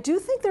 Well, I do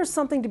think there's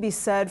something to be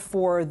said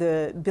for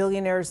the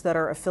billionaires that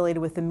are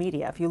affiliated with the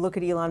media. If you look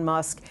at Elon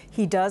Musk,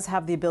 he does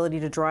have the ability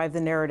to drive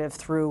the narrative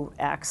through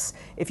X.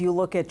 If you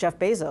look at Jeff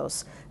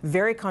Bezos,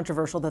 very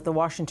controversial that the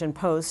Washington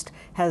Post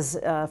has,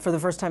 for the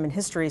first time in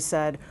history,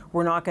 said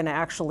we're not going to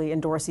actually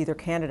endorse either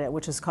candidate,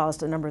 which has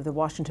caused a number of the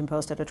Washington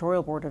Post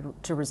editorial board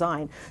to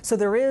resign. So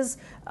there is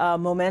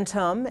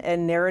momentum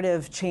and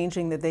narrative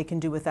changing that they can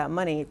do with that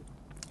money.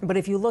 But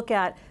if you look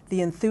at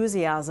the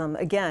enthusiasm,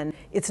 again,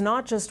 it's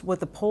not just what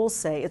the polls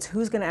say, it's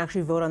who's going to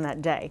actually vote on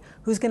that day.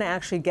 Who's going to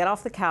actually get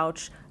off the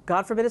couch,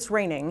 God forbid it's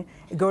raining,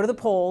 go to the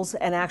polls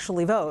and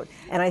actually vote.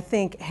 And I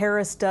think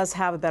Harris does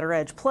have a better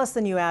edge. Plus,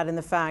 then you add in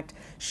the fact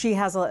she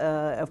has,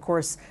 of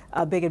course,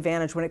 a big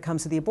advantage when it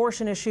comes to the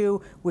abortion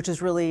issue, which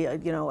is really,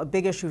 a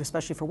big issue,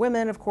 especially for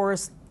women, of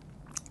course.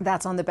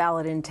 That's on the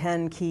ballot in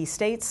 10 key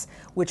states,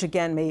 which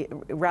again may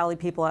rally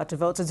people out to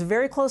vote. So it's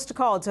very close to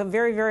call. It's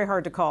very, very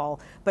hard to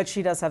call, but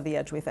she does have the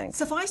edge, we think.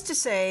 Suffice to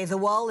say, the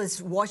world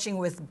is watching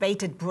with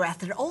bated breath.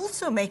 They're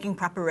also making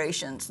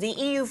preparations. The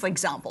EU, for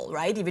example,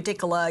 right? If you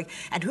take a look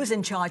at who's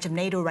in charge of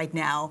NATO right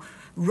now,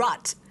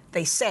 Rutte,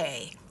 they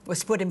say,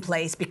 was put in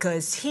place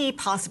because he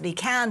possibly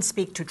can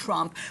speak to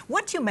Trump.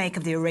 What do you make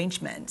of the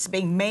arrangements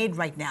being made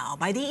right now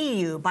by the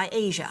EU, by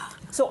Asia?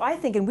 So I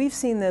think, and we've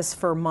seen this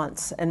for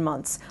months and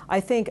months,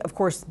 I think, of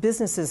course,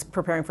 businesses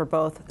preparing for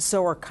both,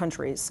 so are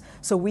countries.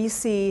 So we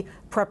see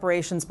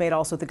preparations made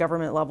also at the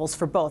government levels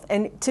for both.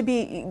 And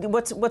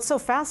what's so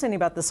fascinating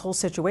about this whole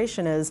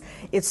situation is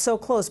it's so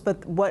close,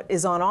 but what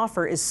is on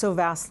offer is so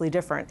vastly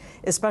different,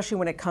 especially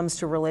when it comes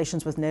to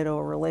relations with NATO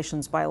or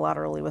relations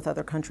bilaterally with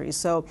other countries.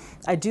 So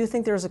I do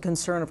think there's a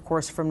concern, of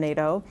course, from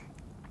NATO.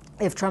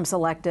 If Trump's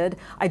elected,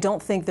 I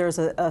don't think there's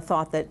a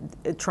thought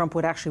that Trump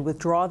would actually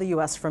withdraw the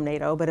U.S. from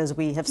NATO, but as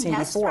we have seen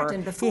before,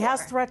 he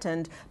has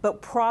threatened,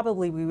 but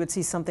probably we would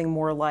see something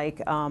more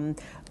like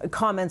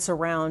comments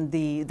around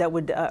that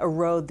would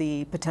erode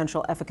the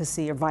potential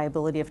efficacy or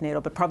viability of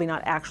NATO, but probably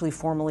not actually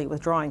formally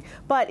withdrawing.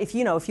 But if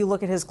you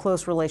look at his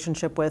close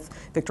relationship with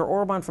Viktor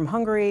Orban from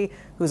Hungary,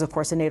 who's of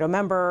course a NATO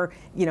member,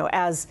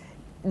 as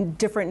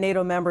different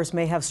NATO members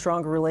may have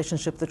stronger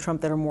relationships with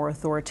Trump that are more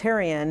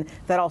authoritarian,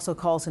 that also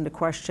calls into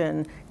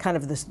question kind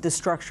of the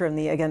structure and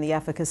the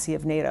efficacy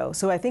of NATO.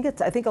 So I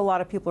think a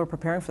lot of people are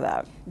preparing for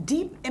that.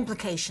 Deep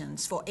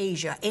implications for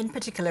Asia, in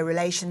particular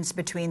relations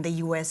between the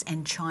U.S.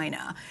 and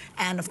China,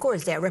 and of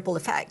course there are ripple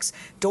effects.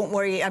 Don't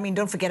worry. I mean,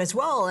 don't forget as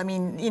well. I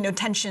mean,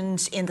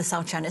 tensions in the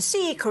South China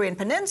Sea, Korean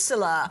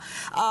Peninsula.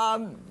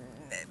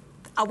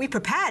 Are we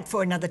prepared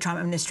for another Trump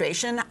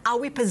administration? Are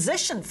we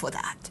positioned for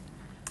that?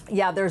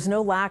 Yeah, there's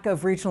no lack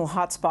of regional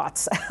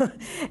hotspots.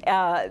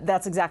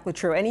 That's exactly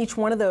true. And each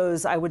one of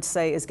those, I would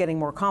say, is getting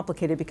more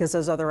complicated because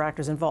there's other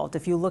actors involved.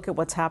 If you look at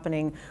what's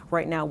happening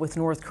right now with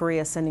North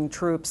Korea sending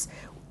troops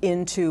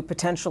into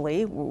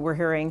potentially, we're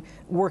hearing,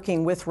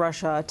 working with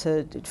Russia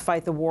to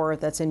fight the war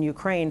that's in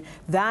Ukraine,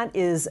 that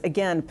is,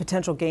 again,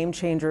 potential game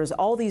changers.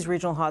 All these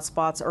regional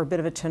hotspots are a bit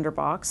of a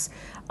tinderbox.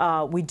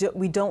 We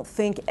don't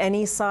think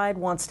any side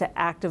wants to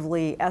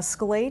actively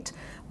escalate,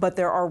 but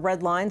there are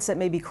red lines that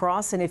may be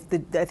crossed. And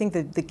I think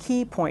the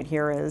key point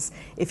here is,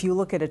 if you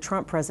look at a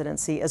Trump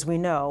presidency, as we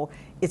know,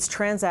 it's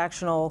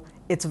transactional,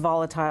 it's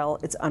volatile,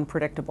 it's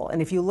unpredictable.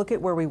 And if you look at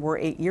where we were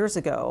 8 years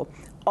ago,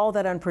 all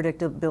that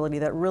unpredictability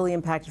that really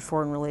impacted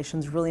foreign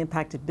relations, really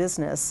impacted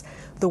business.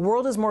 The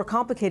world is more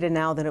complicated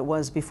now than it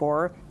was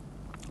before.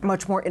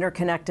 Much more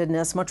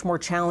interconnectedness, much more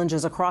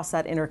challenges across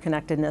that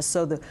interconnectedness.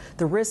 So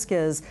the risk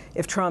is,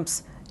 if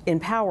Trump's in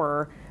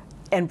power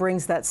and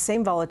brings that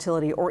same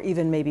volatility, or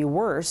even maybe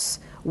worse,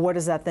 what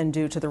does that then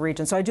do to the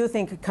region? So I do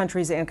think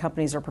countries and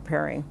companies are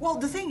preparing. Well,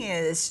 the thing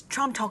is,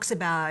 Trump talks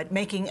about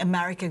making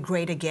America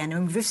great again.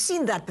 And we've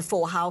seen that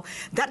before, how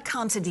that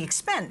comes at the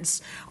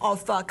expense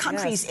of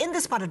countries in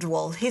this part of the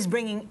world. He's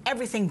bringing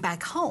everything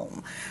back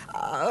home.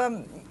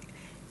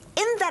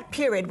 In that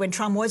period when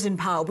Trump was in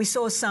power, we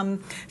saw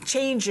some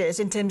changes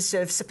in terms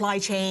of supply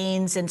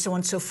chains and so on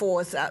and so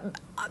forth.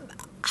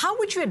 How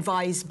would you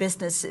advise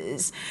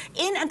businesses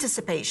in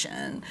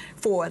anticipation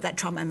for that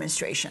Trump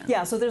administration?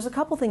 Yeah, so there's a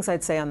couple things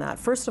I'd say on that.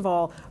 First of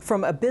all,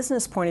 from a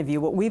business point of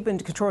view, what we've been,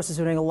 Controllers is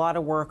doing a lot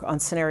of work on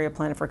scenario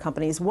planning for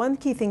companies. One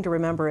key thing to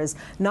remember is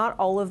not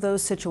all of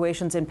those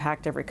situations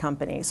impact every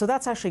company. So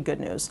that's actually good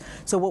news.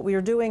 So what we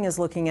are doing is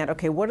looking at,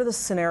 okay, what are the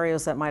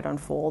scenarios that might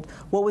unfold?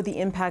 What would the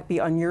impact be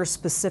on your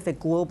specific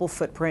global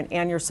footprint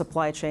and your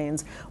supply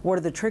chains? What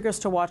are the triggers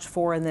to watch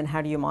for? And then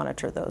how do you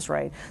monitor those,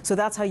 right? So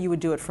that's how you would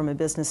do it from a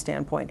business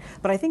standpoint.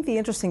 But I think the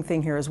interesting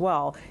thing here as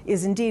well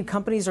is, indeed,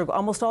 companies are,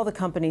 almost all the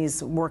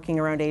companies working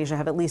around Asia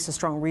have at least a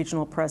strong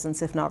regional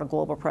presence, if not a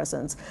global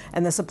presence.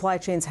 And the supply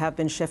chains have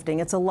been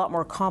shifting. It's a lot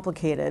more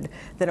complicated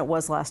than it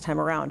was last time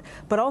around.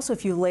 But also,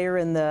 if you layer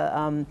in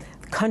the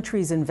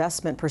country's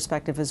investment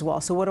perspective as well.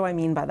 So what do I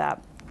mean by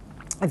that?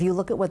 If you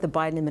look at what the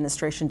Biden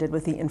administration did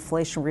with the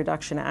Inflation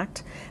Reduction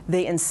Act,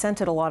 they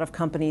incented a lot of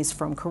companies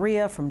from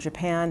Korea, from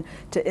Japan,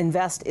 to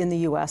invest in the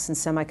U.S. in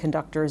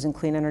semiconductors and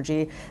clean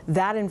energy.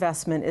 That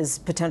investment is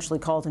potentially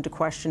called into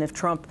question if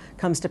Trump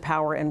comes to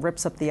power and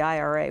rips up the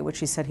IRA, which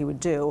he said he would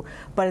do.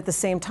 But at the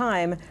same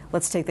time,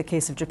 let's take the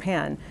case of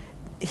Japan.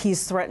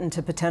 He's threatened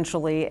to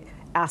potentially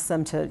ask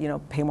them to,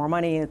 pay more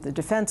money at the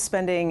defense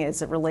spending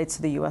as it relates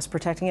to the U.S.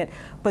 protecting it.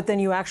 But then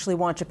you actually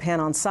want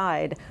Japan on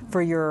side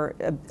for your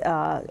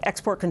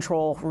export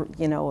control,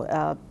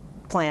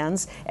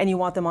 plans, and you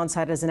want them on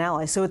side as an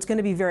ally. So it's going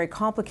to be very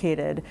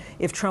complicated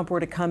if Trump were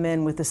to come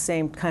in with the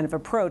same kind of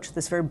approach,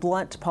 this very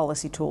blunt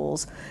policy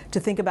tools, to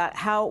think about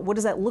what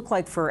does that look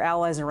like for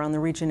allies around the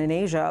region in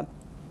Asia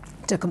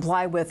to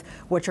comply with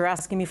what you're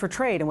asking me for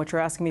trade and what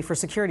you're asking me for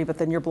security, but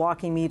then you're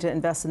blocking me to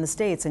invest in the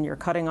States and you're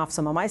cutting off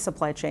some of my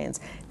supply chains.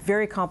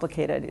 Very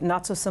complicated,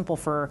 not so simple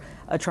for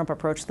a Trump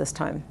approach this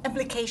time.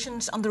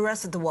 Implications on the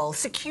rest of the world,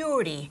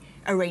 security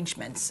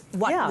arrangements,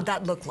 what would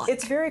that look like?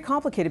 It's very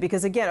complicated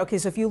because, again, okay,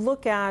 so if you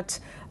look at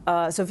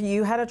so if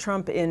you had a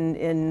Trump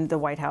in the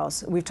White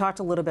House, we've talked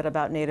a little bit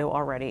about NATO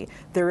already.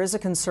 There is a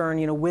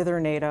concern, whether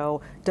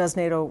NATO, does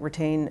NATO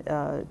retain,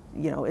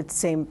 its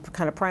same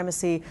kind of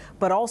primacy,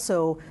 but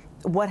also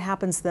what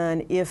happens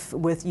then if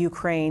with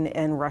Ukraine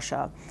and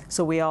Russia?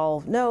 So we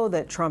all know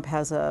that Trump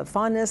has a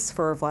fondness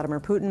for Vladimir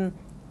Putin.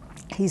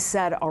 He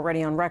said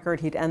already on record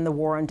he'd end the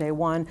war on day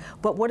one.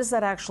 But what does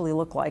that actually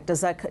look like?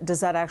 Does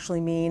that actually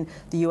mean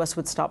the U.S.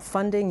 would stop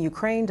funding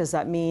Ukraine? Does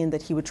that mean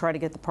that he would try to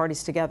get the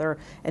parties together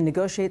and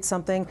negotiate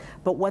something?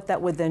 But what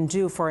that would then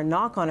do for a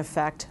knock-on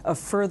effect of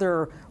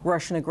further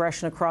Russian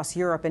aggression across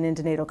Europe and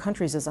into NATO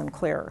countries is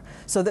unclear.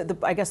 So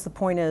I guess the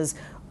point is,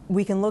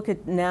 we can look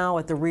at now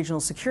at the regional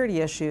security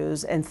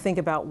issues and think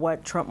about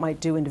what Trump might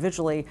do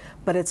individually,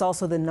 but it's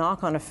also the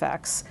knock-on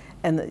effects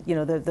and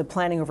the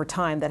planning over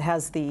time that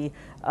has the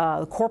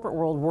corporate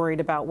world worried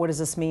about what does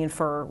this mean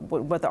for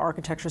what the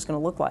architecture is going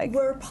to look like.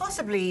 We're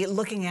possibly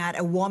looking at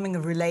a warming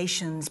of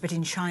relations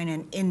between China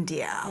and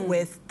India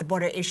with the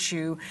border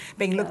issue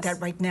being looked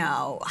at right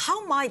now.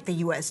 How might the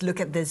U.S.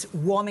 look at this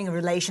warming of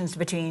relations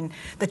between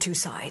the two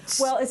sides?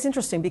 Well, it's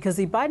interesting because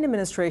the Biden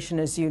administration,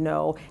 as you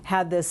know,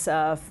 had this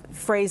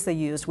phrase they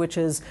used, which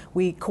is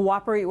we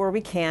cooperate where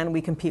we can,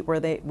 we compete where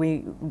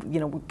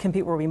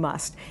we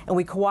must, and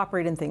we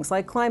cooperate in things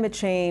like climate climate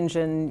change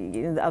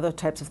and other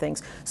types of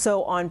things.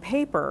 So on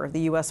paper,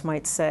 the U.S.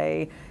 might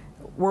say,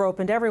 we're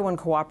open to everyone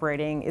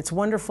cooperating. It's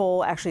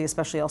wonderful, actually,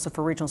 especially also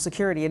for regional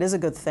security. It is a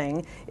good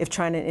thing if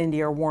China and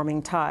India are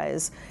warming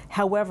ties.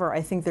 However,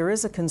 I think there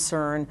is a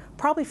concern,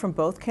 probably from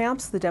both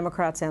camps, the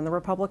Democrats and the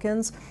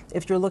Republicans,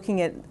 if you're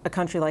looking at a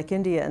country like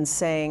India and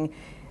saying,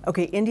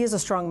 okay, India is a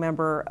strong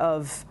member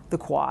of the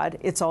Quad.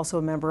 It's also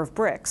a member of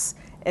BRICS.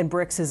 And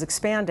BRICS is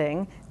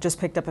expanding, just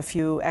picked up a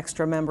few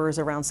extra members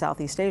around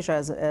Southeast Asia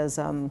as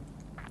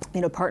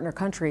partner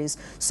countries.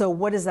 So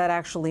what does that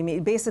actually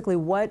mean? Basically,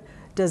 what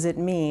does it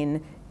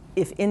mean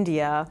if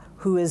India,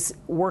 who is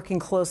working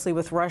closely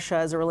with Russia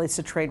as it relates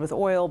to trade with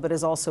oil, but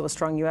is also a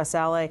strong U.S.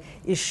 ally,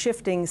 is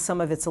shifting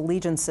some of its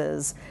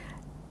allegiances?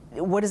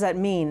 What does that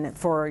mean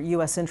for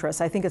U.S.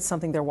 interests? I think it's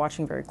something they're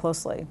watching very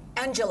closely.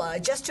 Angela,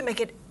 just to make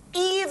it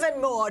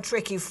even more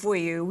tricky for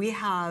you, we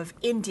have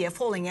India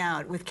falling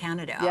out with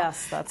Canada.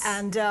 Yes, that's...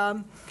 And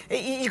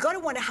you got to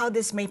wonder how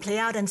this may play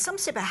out. And some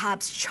say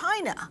perhaps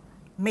China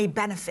may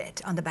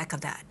benefit on the back of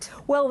that.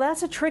 Well,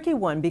 that's a tricky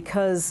one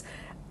because,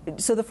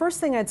 so the first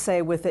thing I'd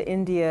say with the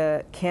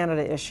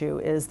India-Canada issue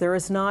is there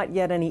is not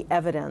yet any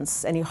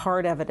evidence, any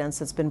hard evidence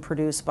that's been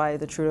produced by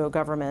the Trudeau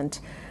government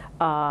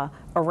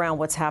around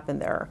what's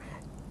happened there.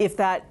 If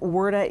that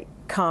were to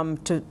come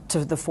to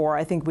the fore,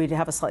 I think we'd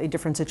have a slightly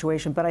different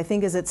situation. But I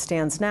think as it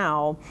stands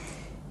now,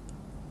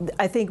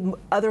 I think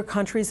other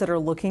countries that are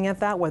looking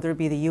at that, whether it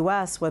be the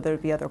U.S., whether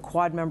it be other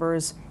Quad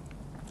members,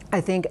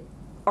 I think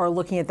are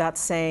looking at that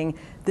saying,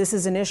 this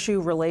is an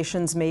issue,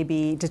 relations may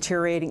be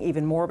deteriorating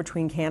even more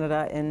between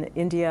Canada and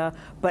India,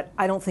 but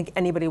I don't think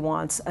anybody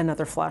wants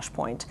another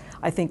flashpoint.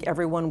 I think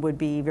everyone would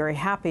be very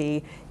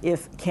happy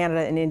if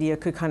Canada and India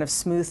could kind of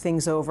smooth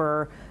things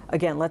over.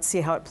 Again, let's see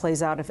how it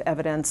plays out if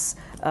evidence,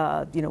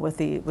 with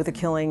the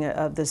killing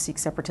of the Sikh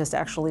separatist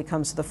actually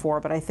comes to the fore.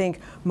 But I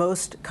think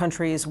most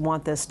countries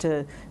want this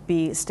to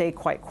stay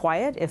quite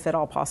quiet, if at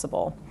all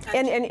possible.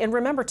 And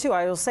remember, too,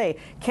 I will say,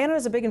 Canada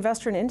is a big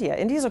investor in India.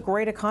 India is a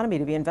great economy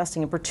to be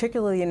investing in,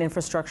 particularly in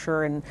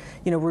infrastructure and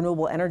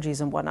renewable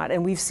energies and whatnot.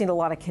 And we've seen a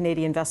lot of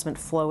Canadian investment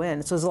flow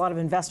in. So there's a lot of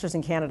investors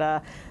in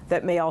Canada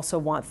that may also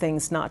want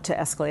things not to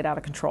escalate out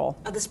of control.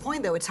 At this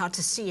point, though, it's hard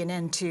to see an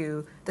end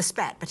to the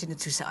spat between the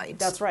two sides.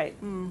 That's right.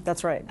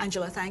 That's right.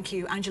 Angela, thank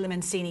you. Angela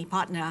Mancini,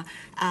 partner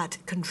at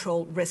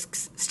Control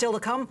Risks. Still to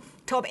come,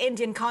 top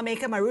Indian car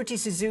maker Maruti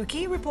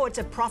Suzuki reports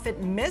a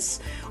profit miss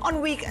on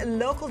weak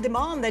local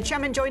demand. The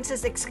chairman joins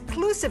us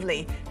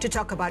exclusively to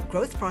talk about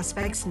growth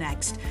prospects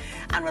next.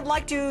 And we'd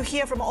like to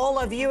hear from all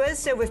our viewers,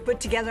 so we've put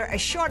together a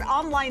short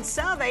online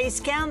survey.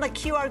 Scan the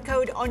QR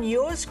code on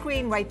your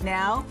screen right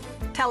now.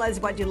 Tell us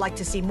what you'd like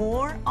to see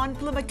more on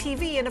Bloomberg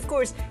TV, and of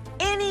course,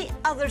 any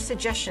other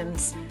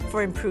suggestions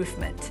for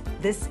improvement.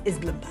 This is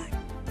Bloomberg.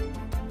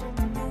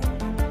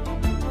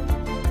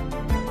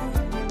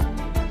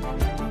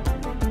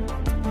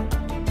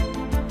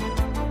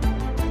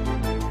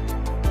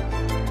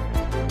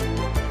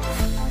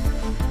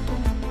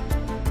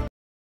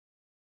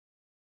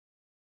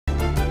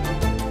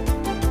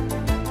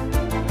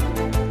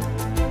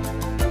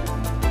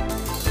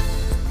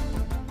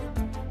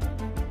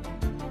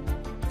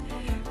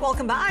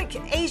 Welcome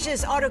back.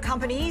 Asia's auto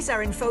companies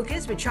are in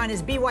focus, with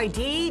China's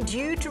BYD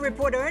due to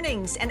report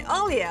earnings. And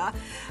earlier,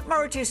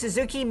 Maruti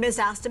Suzuki missed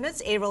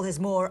estimates. Avril has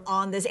more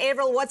on this.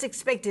 Avril, what's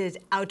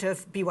expected out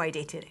of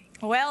BYD today?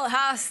 Well,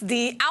 Has,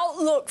 the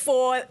outlook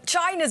for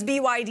China's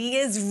BYD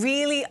is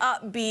really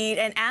upbeat,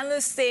 and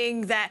analysts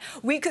think that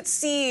we could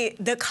see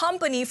the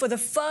company for the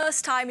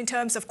first time in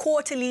terms of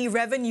quarterly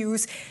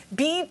revenues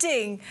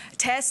beating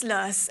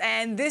Tesla's.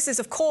 And this is,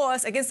 of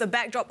course, against the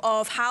backdrop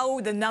of how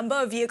the number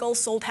of vehicles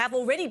sold have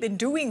already been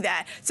doing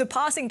that,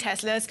 surpassing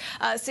Tesla's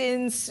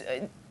since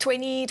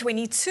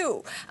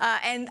 2022.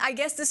 And I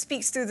guess this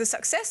speaks to the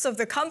success of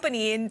the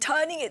company in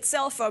turning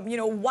itself from,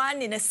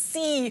 one in a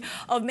sea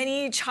of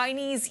many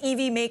Chinese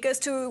EV makers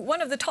to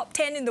one of the top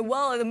 10 in the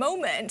world at the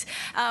moment.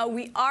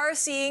 We are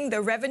seeing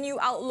the revenue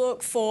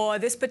outlook for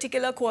this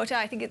particular quarter.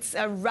 I think it's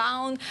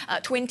around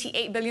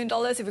 $28 billion.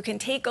 If you can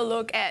take a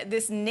look at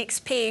this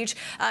next page,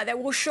 that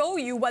will show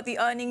you what the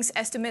earnings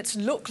estimates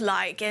look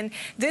like. And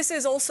this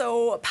is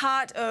also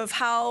part of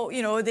how,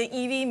 the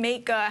EV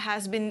maker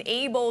has been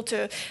able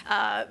to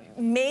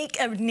make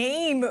a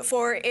name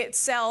for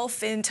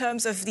itself in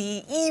terms of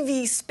the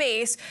EV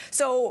space.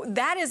 So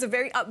that is a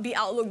very upbeat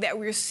outlook that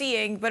we're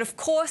seeing. But of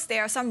course,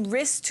 there are some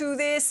risks to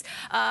this.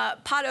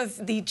 Part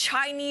of the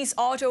Chinese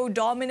auto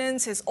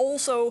dominance has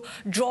also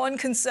drawn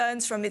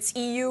concerns from its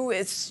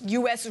its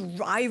US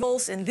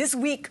rivals. And this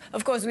week,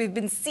 of course, we've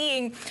been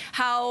seeing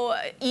how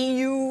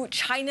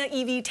EU-China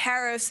EV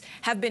tariffs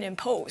have been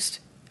imposed.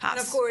 And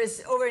of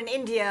course, over in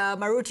India,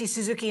 Maruti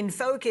Suzuki in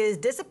focus,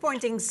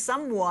 disappointing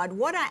somewhat.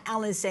 What are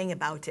analysts saying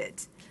about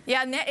it?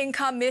 Yeah, net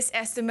income missed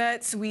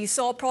estimates. We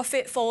saw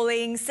profit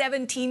falling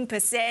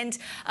 17%.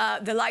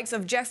 The likes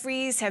of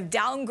Jefferies have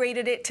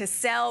downgraded it to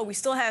sell. We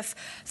still have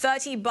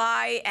 30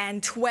 buy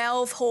and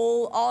 12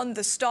 hold on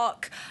the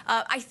stock.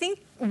 I think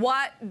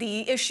what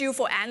the issue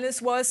for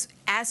analysts was,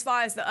 as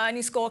far as the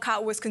earnings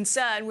scorecard was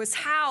concerned, was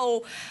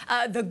how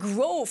the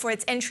growth for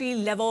its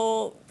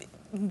entry-level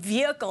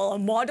vehicle or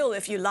model,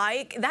 if you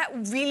like, that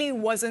really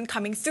wasn't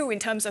coming through in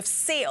terms of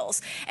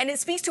sales. And it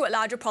speaks to a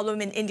larger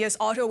problem in India's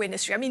auto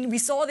industry. I mean, we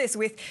saw this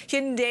with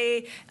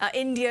Hyundai,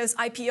 India's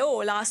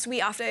IPO last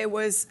week after it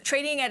was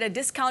trading at a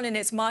discount in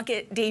its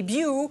market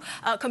debut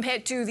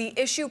compared to the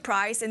issue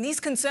price, and these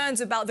concerns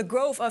about the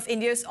growth of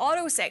India's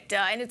auto sector.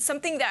 And it's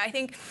something that I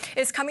think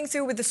is coming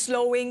through with the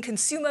slowing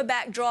consumer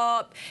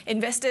backdrop.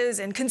 Investors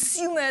and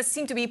consumers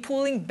seem to be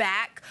pulling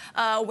back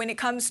when it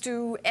comes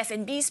to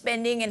F&B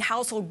spending and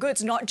household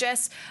goods, not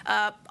just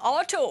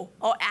auto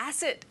or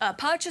asset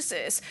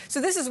purchases.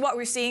 So this is what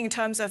we're seeing in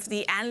terms of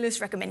the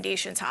analyst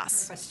recommendations,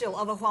 Has. But still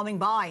overwhelming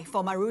buy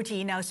for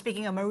Maruti. Now,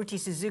 speaking of Maruti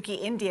Suzuki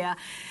India,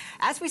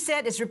 as we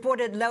said, it's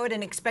reported lower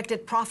than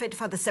expected profit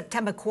for the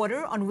September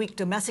quarter on weak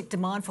domestic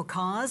demand for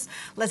cars.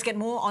 Let's get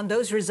more on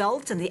those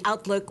results and the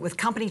outlook with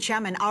company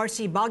chairman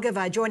R.C.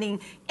 Bhargava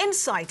joining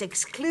Insight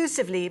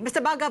exclusively.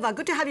 Mr. Bhargava,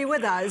 good to have you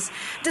with us.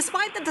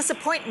 Despite the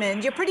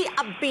disappointment, you're pretty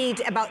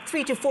upbeat about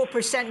 3 to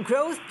 4%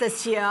 growth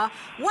this year.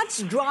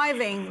 What's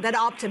driving that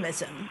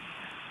optimism?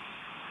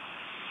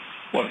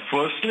 Well,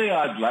 firstly,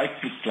 I'd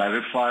like to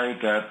clarify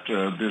that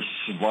this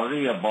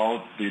worry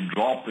about the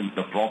drop in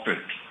the profit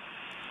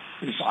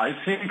is, I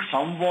think,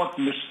 somewhat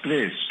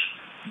misplaced,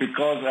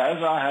 because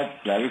as I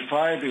had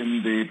clarified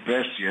in the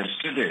press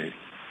yesterday,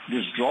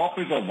 this drop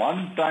is a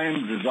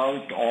one-time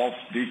result of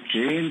the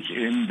change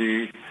in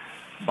the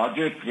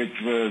budget which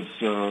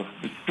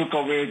took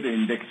away the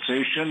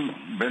indexation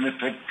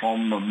benefit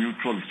from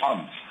mutual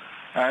funds.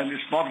 And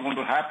it's not going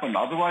to happen.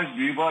 Otherwise,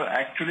 we were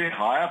actually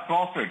higher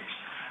profits.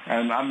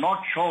 And I'm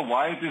not sure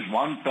why this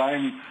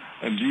one-time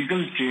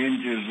legal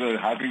change is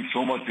having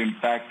so much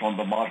impact on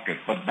the market.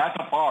 But that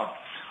apart,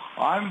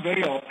 I'm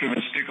very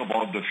optimistic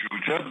about the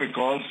future,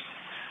 because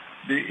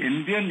the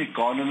Indian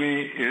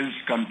economy is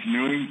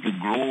continuing to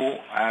grow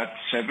at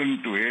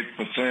 7 to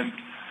 8%.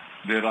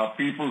 There are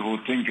people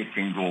who think it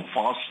can grow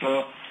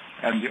faster.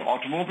 And the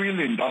automobile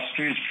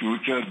industry's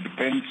future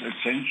depends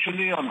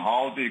essentially on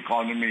how the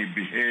economy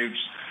behaves.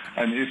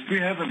 And if we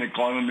have an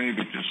economy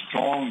which is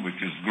strong,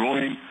 which is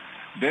growing,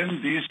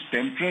 then these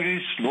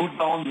temporary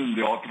slowdowns in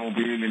the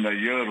automobile in a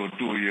year or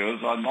 2 years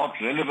are not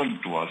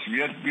relevant to us.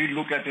 We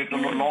look at it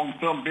on a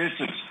long-term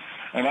basis.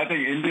 And I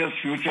think India's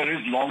future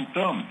is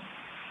long-term.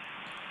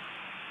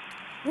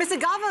 Mr.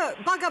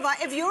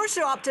 Bhargava, if you're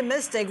so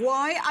optimistic,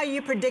 why are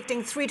you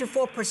predicting 3 to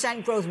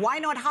 4% growth? Why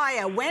not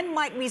higher? When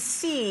might we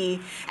see,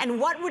 and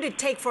what would it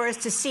take for us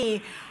to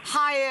see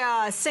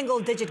higher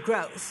single-digit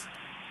growth?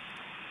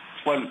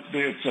 Well,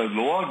 it's a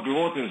lower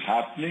growth is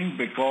happening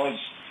because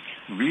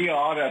we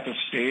are at a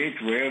stage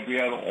where we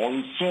are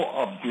also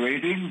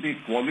upgrading the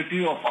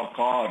quality of our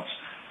cars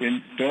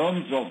in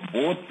terms of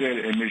both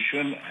their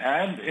emission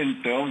and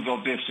in terms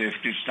of their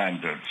safety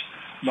standards.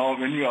 Now,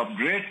 when you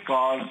upgrade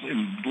cars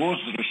in those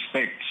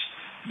respects,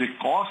 the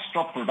cost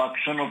of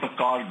production of the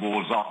car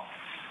goes up.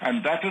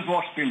 And that is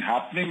what's been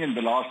happening in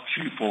the last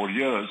 3-4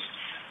 years,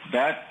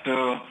 that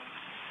the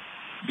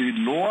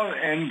lower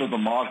end of the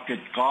market,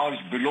 cars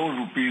below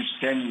rupees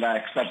 10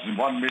 lakhs, that's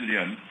 1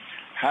 million,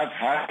 have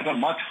had a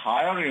much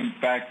higher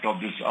impact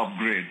of this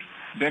upgrade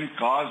than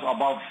cars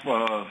above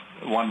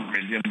 1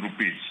 million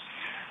rupees.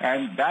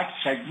 And that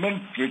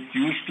segment, which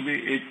used to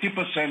be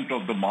 80%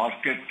 of the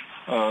market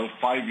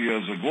 5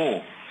 years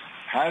ago,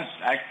 has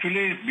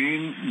actually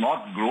been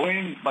not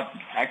growing but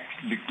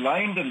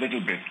declined a little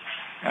bit.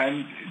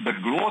 And the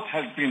growth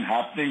has been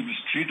happening, this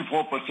 3 to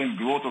 4%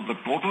 growth of the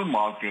total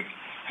market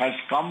has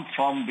come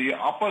from the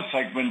upper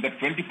segment, the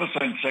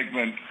 20%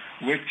 segment,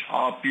 which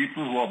are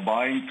people who are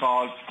buying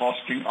cars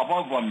costing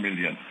above 1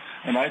 million.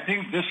 And I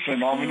think this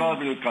phenomena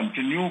will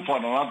continue for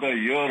another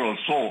year or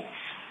so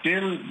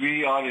till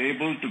we are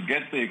able to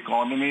get the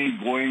economy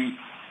going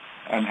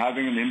and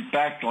having an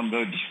impact on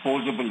the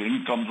disposable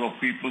incomes of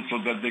people so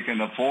that they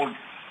can afford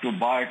to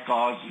buy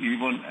cars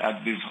even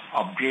at these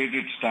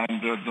upgraded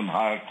standards and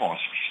higher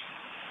costs.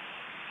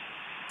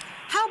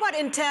 How about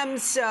in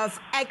terms of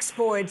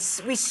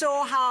exports? We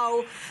saw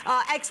how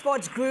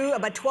exports grew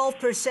about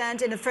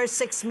 12% in the first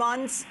 6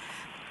 months.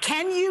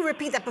 Can you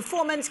repeat that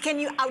performance? Can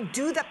you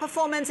outdo that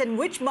performance? And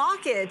which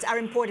markets are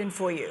important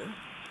for you?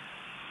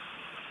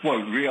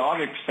 Well, we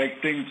are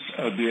expecting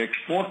the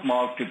export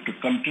market to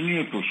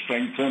continue to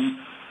strengthen.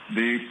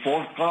 The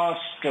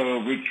forecast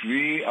which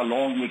we,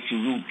 along with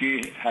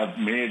Suzuki, have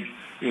made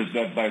is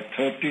that by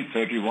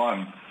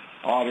 2031,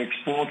 our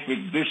exports,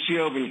 which this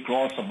year will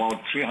cross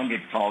about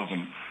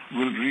 300,000,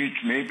 will reach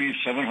maybe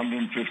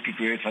 750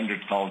 to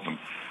 800,000.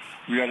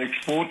 We are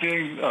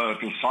exporting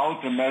to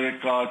South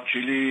America.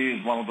 Chile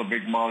is one of the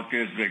big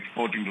markets. We're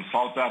exporting to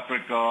South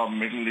Africa,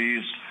 Middle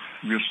East.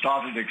 We've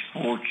started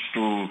exports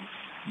to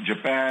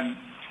Japan.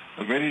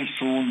 very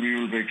soon we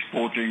will be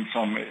exporting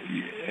some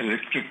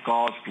electric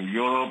cars to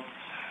Europe.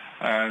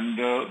 And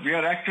we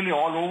are actually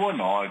all over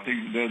now. I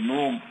think there's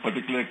no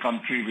particular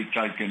country which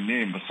I can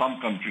name, but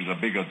some countries are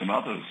bigger than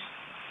others.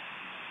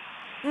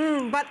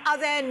 But are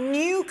there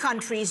new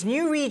countries,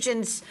 new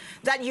regions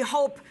that you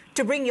hope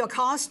to bring your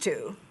cars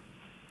to?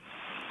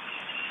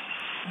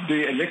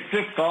 The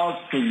electric cars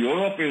to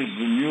Europe is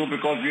new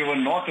because we were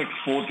not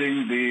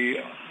exporting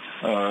the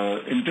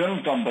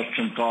internal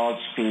combustion cars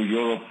to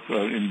Europe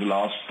in the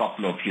last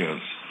couple of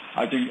years.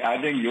 I think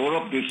adding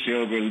Europe this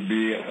year will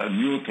be a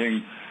new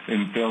thing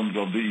in terms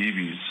of the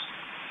EVs.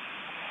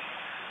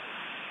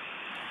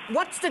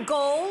 What's the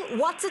goal?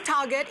 What's the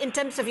target in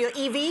terms of your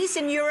EVs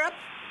in Europe?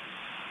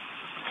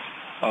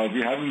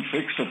 We haven't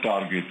fixed a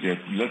target yet.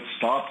 Let's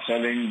start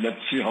selling. Let's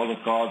see how the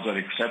cars are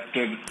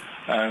accepted.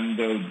 And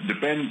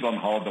depends on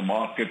how the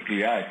market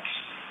reacts.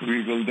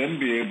 We will then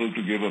be able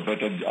to give a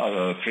better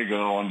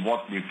figure on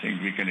what we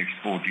think we can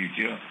export each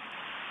year.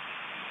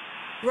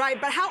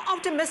 Right, but how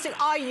optimistic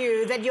are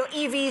you that your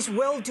EVs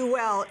will do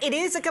well? It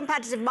is a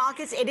competitive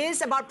market. It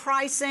is about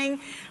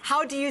pricing.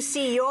 How do you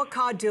see your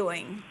car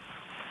doing?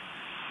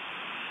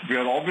 We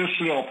are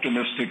obviously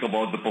optimistic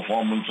about the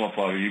performance of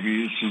our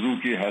EVs.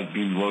 Suzuki has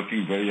been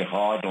working very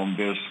hard on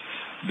this.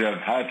 They have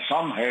had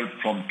some help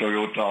from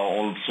Toyota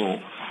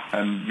also.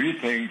 And we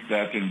think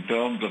that in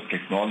terms of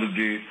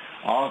technology,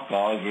 our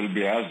cars will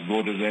be as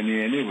good as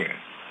anywhere.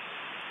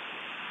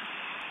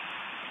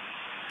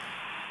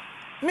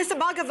 Mr.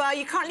 Bhargava,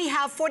 you currently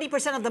have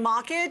 40% of the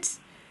market.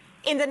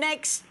 In the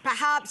next,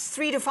 perhaps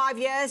 3 to 5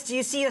 years, do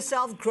you see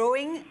yourself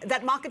growing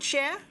that market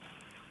share?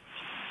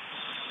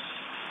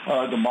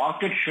 The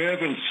market share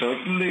will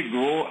certainly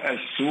grow as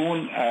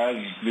soon as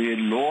the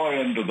lower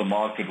end of the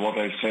market, what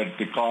I said,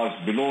 the cars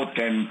below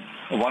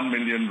 1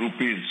 million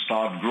rupees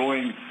start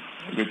growing,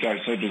 which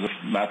I said is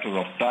a matter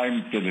of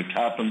time till it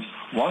happens.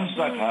 Once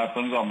that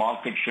happens, our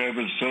market share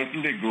will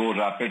certainly grow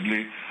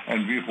rapidly,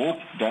 and we hope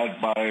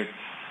that by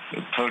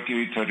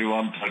 30,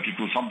 31,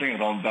 32, something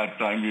around that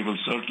time, we will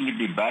certainly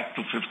be back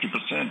to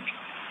 50%.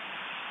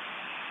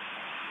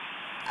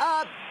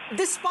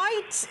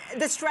 Despite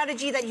the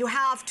strategy that you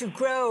have to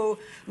grow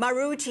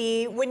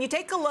Maruti, when you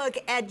take a look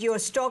at your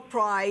stock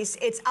price,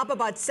 it's up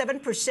about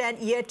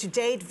 7% year to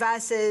date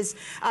versus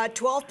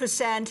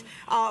 12%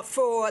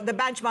 for the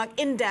benchmark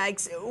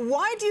index.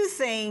 Why do you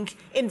think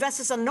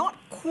investors are not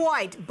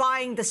quite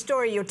buying the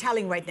story you're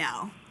telling right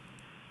now?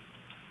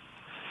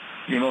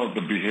 You know,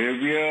 the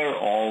behavior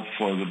of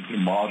the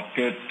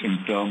market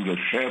in terms of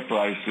share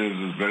prices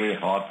is very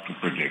hard to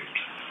predict.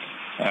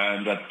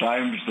 And at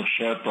times the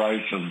share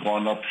price has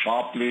gone up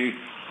sharply.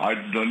 I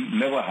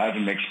never had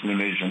an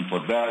explanation for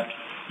that.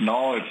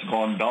 Now it's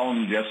gone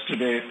down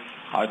yesterday.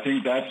 I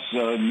think that's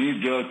a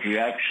knee-jerk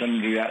reaction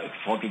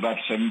for that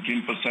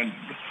 17%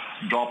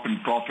 drop in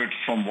profits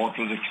from what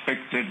was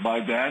expected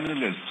by the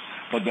analysts.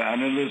 But the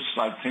analysts,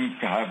 I think,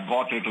 have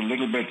got it a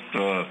little bit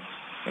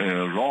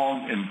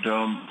wrong in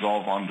terms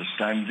of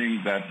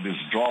understanding that this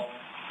drop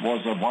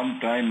was a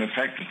one-time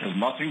effect. It has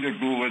nothing to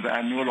do with the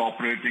annual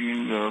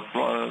operating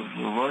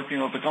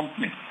working of the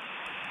company.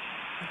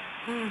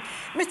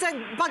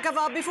 Mr.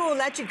 Bhargava, before we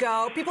let you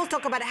go, people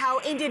talk about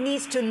how India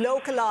needs to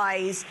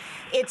localize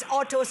its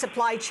auto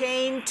supply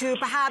chain to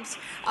perhaps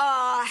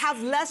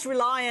have less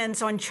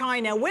reliance on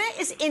China. Where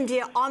is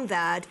India on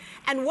that,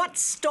 and what's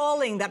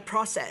stalling that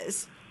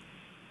process?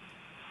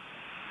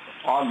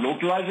 Our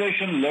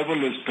localization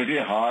level is pretty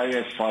high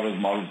as far as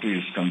Maruti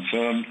is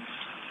concerned.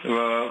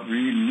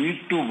 We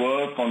need to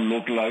work on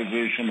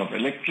localization of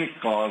electric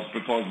cars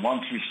because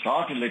once we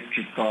start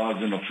electric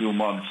cars in a few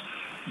months,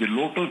 the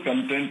local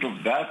content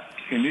of that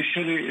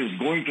initially is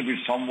going to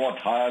be somewhat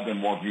higher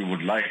than what we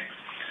would like.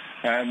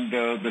 And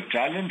the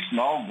challenge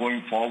now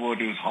going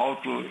forward is how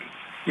to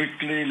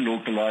quickly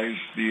localize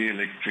the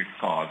electric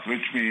cars,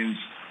 which means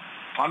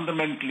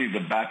fundamentally the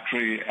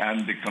battery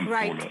and the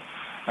controller. Right.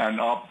 And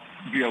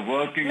we are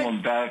working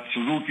on that.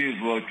 Suzuki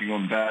is working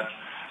on that.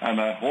 And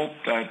I hope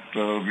that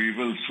we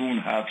will soon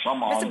have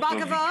some answers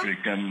which we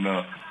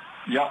can,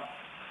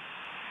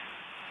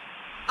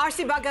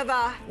 R.C.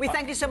 Bhargava, we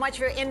thank you so much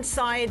for your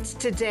insights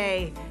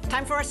today.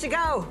 Time for us to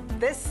go.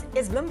 This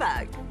is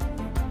Bloomberg.